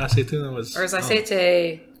 I thought acetuna was... Or is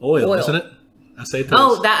aceite... Oil, isn't it? Aceite.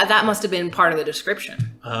 Oh, that must have been part of the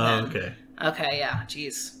description. Oh, okay. Okay, yeah.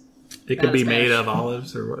 Jeez. It could be made of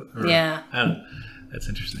olives or what? Or, yeah. I don't know. That's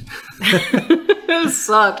interesting. It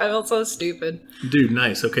sucked. I felt so stupid. Dude,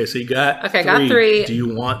 nice. Okay, so you got three. Got 3. Do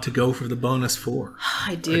you want to go for the bonus 4?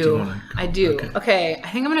 I do. I do. Okay, I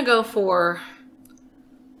think I'm going to go for...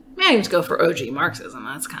 I just go for OG Marxism.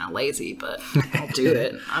 That's kind of lazy, but I'll do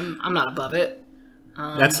it. I'm not above it.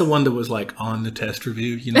 That's the one that was like on the test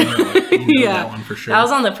review, you know? Like, you know yeah, that one for sure. That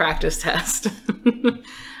was on the practice test.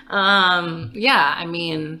 Yeah, I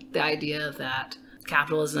mean, the idea that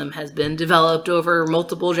capitalism has been developed over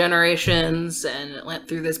multiple generations and it went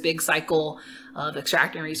through this big cycle of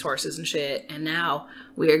extracting resources and shit. And now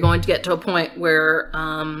we are going to get to a point where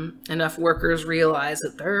enough workers realize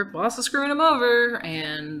that their boss is screwing them over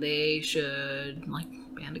and they should like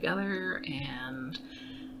band together and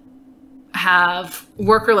have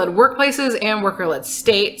worker-led workplaces and worker-led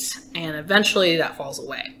states, and eventually that falls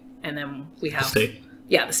away. And then we have... The state?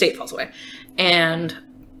 Yeah, the state falls away. And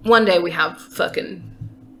one day we have fucking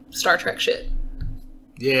Star Trek shit.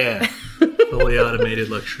 Yeah. Fully automated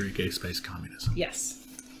luxury gay space communism. Yes.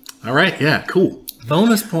 All right, yeah, cool.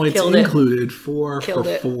 Bonus points included. 4 Killed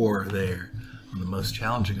for 4 there on the most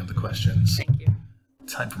challenging of the questions. Thank you.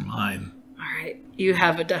 Time for mine. All right. You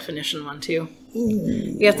have a definition one, too.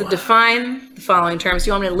 Ooh. You have to define the following terms. Do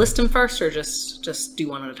you want me to list them first or just do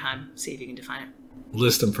one at a time? See if you can define it.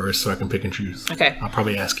 List them first so I can pick and choose. Okay. I'll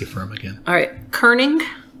probably ask you for them again. All right. Kerning.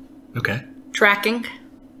 Okay. Tracking.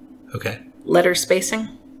 Okay. Letter spacing.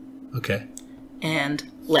 Okay. And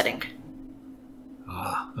letting.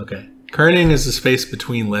 Ah, okay. Kerning is the space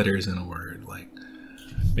between letters in a word. Like,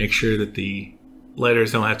 make sure that the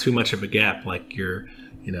letters don't have too much of a gap, like your,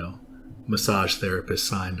 you know, massage therapist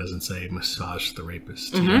sign doesn't say massage the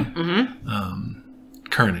rapist. Kerning.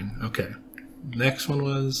 Okay. Next one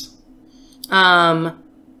was?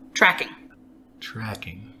 Tracking.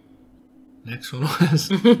 Tracking. Next one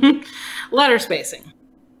was? Letter spacing.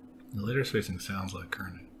 The letter spacing sounds like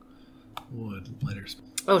kerning. Would letter spacing.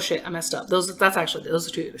 Oh shit, I messed up. Those two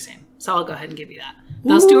are the same. So I'll go ahead and give you that.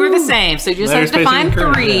 Those two are the same. So you just have to define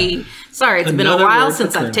 3. Yeah. Sorry, it's been a while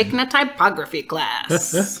since I've taken a typography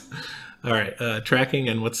class. All right, tracking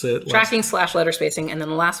and what's it? Tracking / letter spacing, and then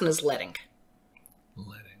the last one is letting.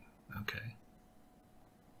 Letting, okay.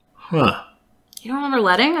 Huh. You don't remember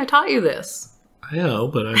letting? I taught you this. I know,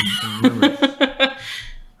 but I don't remember.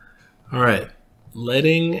 All right,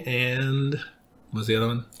 letting and what's the other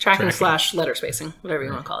one? Tracking / letter spacing, whatever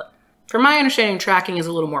you want to call it. From my understanding, tracking is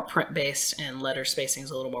a little more print-based and letter spacing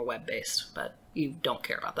is a little more web-based, but you don't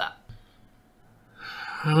care about that.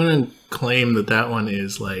 I'm going to claim that one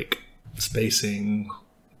is like spacing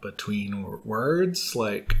between words.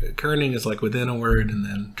 Like kerning is like within a word, and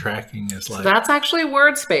then tracking is like... So that's actually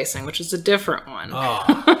word spacing, which is a different one.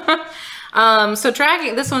 Oh. So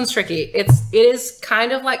tracking, this one's tricky. It is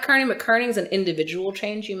kind of like kerning, but kerning is an individual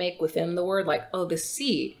change you make within the word. Like, oh, the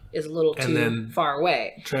C is a little too far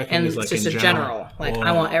away. Tracking and is like it's just in a general. Like, Whoa.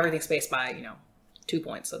 I want everything spaced by, 2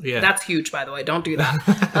 points. So yeah. That's huge, by the way. Don't do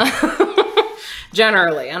that.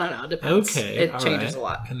 Generally, I don't know. It depends. Okay. It changes a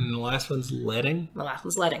lot. And then the last one's letting? The last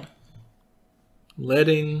one's letting.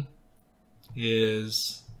 Letting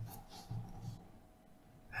is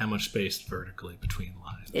how much space vertically between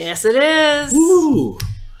lines? Yes, it is. Ooh.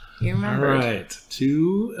 You remember. All right.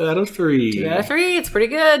 2 out of 3. 2 out of 3. It's pretty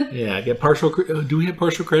good. Yeah, I get partial. Do we have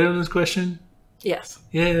partial credit on this question? Yes.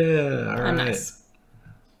 Yeah. All right. Nice.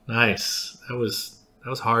 Nice. That was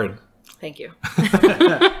hard. Thank you.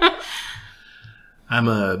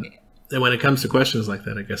 When it comes to questions like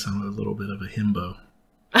that, I guess I'm a little bit of a himbo.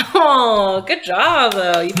 Oh, good job,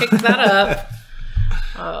 though. You picked that up.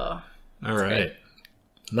 Oh. All right. Great.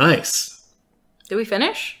 Nice. Did we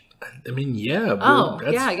finish? I mean, yeah.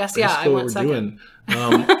 I guess, yeah. I went second.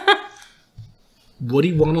 What do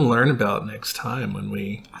you want to learn about next time when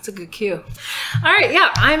we... That's a good cue. All right,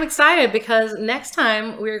 yeah. I'm excited because next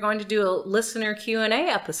time we're going to do a listener Q&A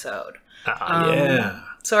episode. Yeah.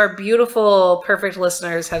 So our beautiful, perfect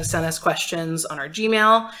listeners have sent us questions on our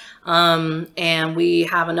Gmail, and we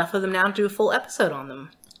have enough of them now to do a full episode on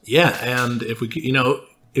them. Yeah, and if we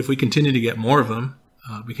continue to get more of them,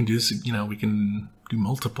 we can do this. We can do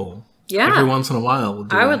multiple. Yeah. Every once in a while.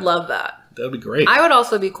 I would love that. That would be great. I would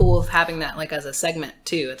also be cool with having that like as a segment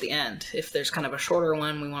too at the end. If there's kind of a shorter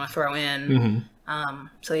one we want to throw in. Mm-hmm.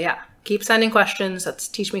 So yeah, keep sending questions. That's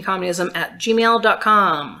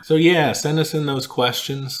teachmecommunism@gmail.com. So yeah, send us in those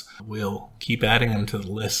questions. We'll keep adding them to the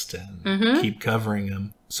list and keep covering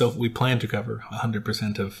them. So we plan to cover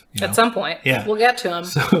 100% of... At some point. Yeah. We'll get to them.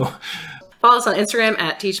 So... Follow us on Instagram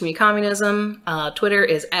 @teachmecommunism. Twitter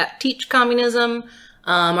is @teachcommunism.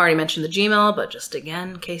 I already mentioned the Gmail, but just again,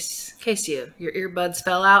 in case your earbuds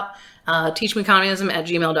fell out,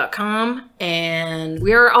 teachmecommunism@gmail.com. And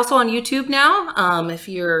we are also on YouTube now. If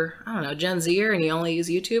you're, I don't know, Gen Zer and you only use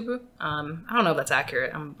YouTube, I don't know if that's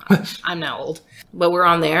accurate. I'm now old, but we're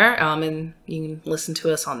on there, and you can listen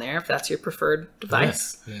to us on there if that's your preferred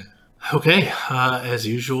device. Yeah. Okay, as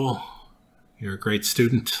usual, you're a great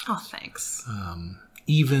student. Oh, thanks.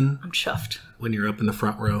 Even I'm chuffed when you're up in the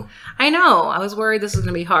front row. I know. I was worried this was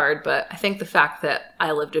going to be hard, but I think the fact that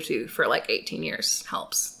I lived with you for like 18 years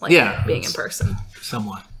helps. Like being in person.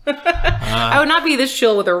 Somewhat. I would not be this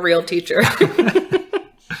chill with a real teacher.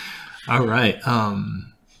 All right.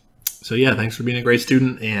 So yeah, thanks for being a great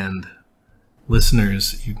student, and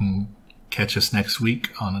listeners, you can catch us next week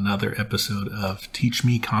on another episode of Teach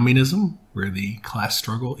Me Communism, where the class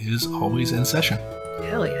struggle is always in session.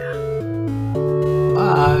 Hell yeah.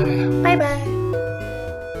 Bye. Bye-bye.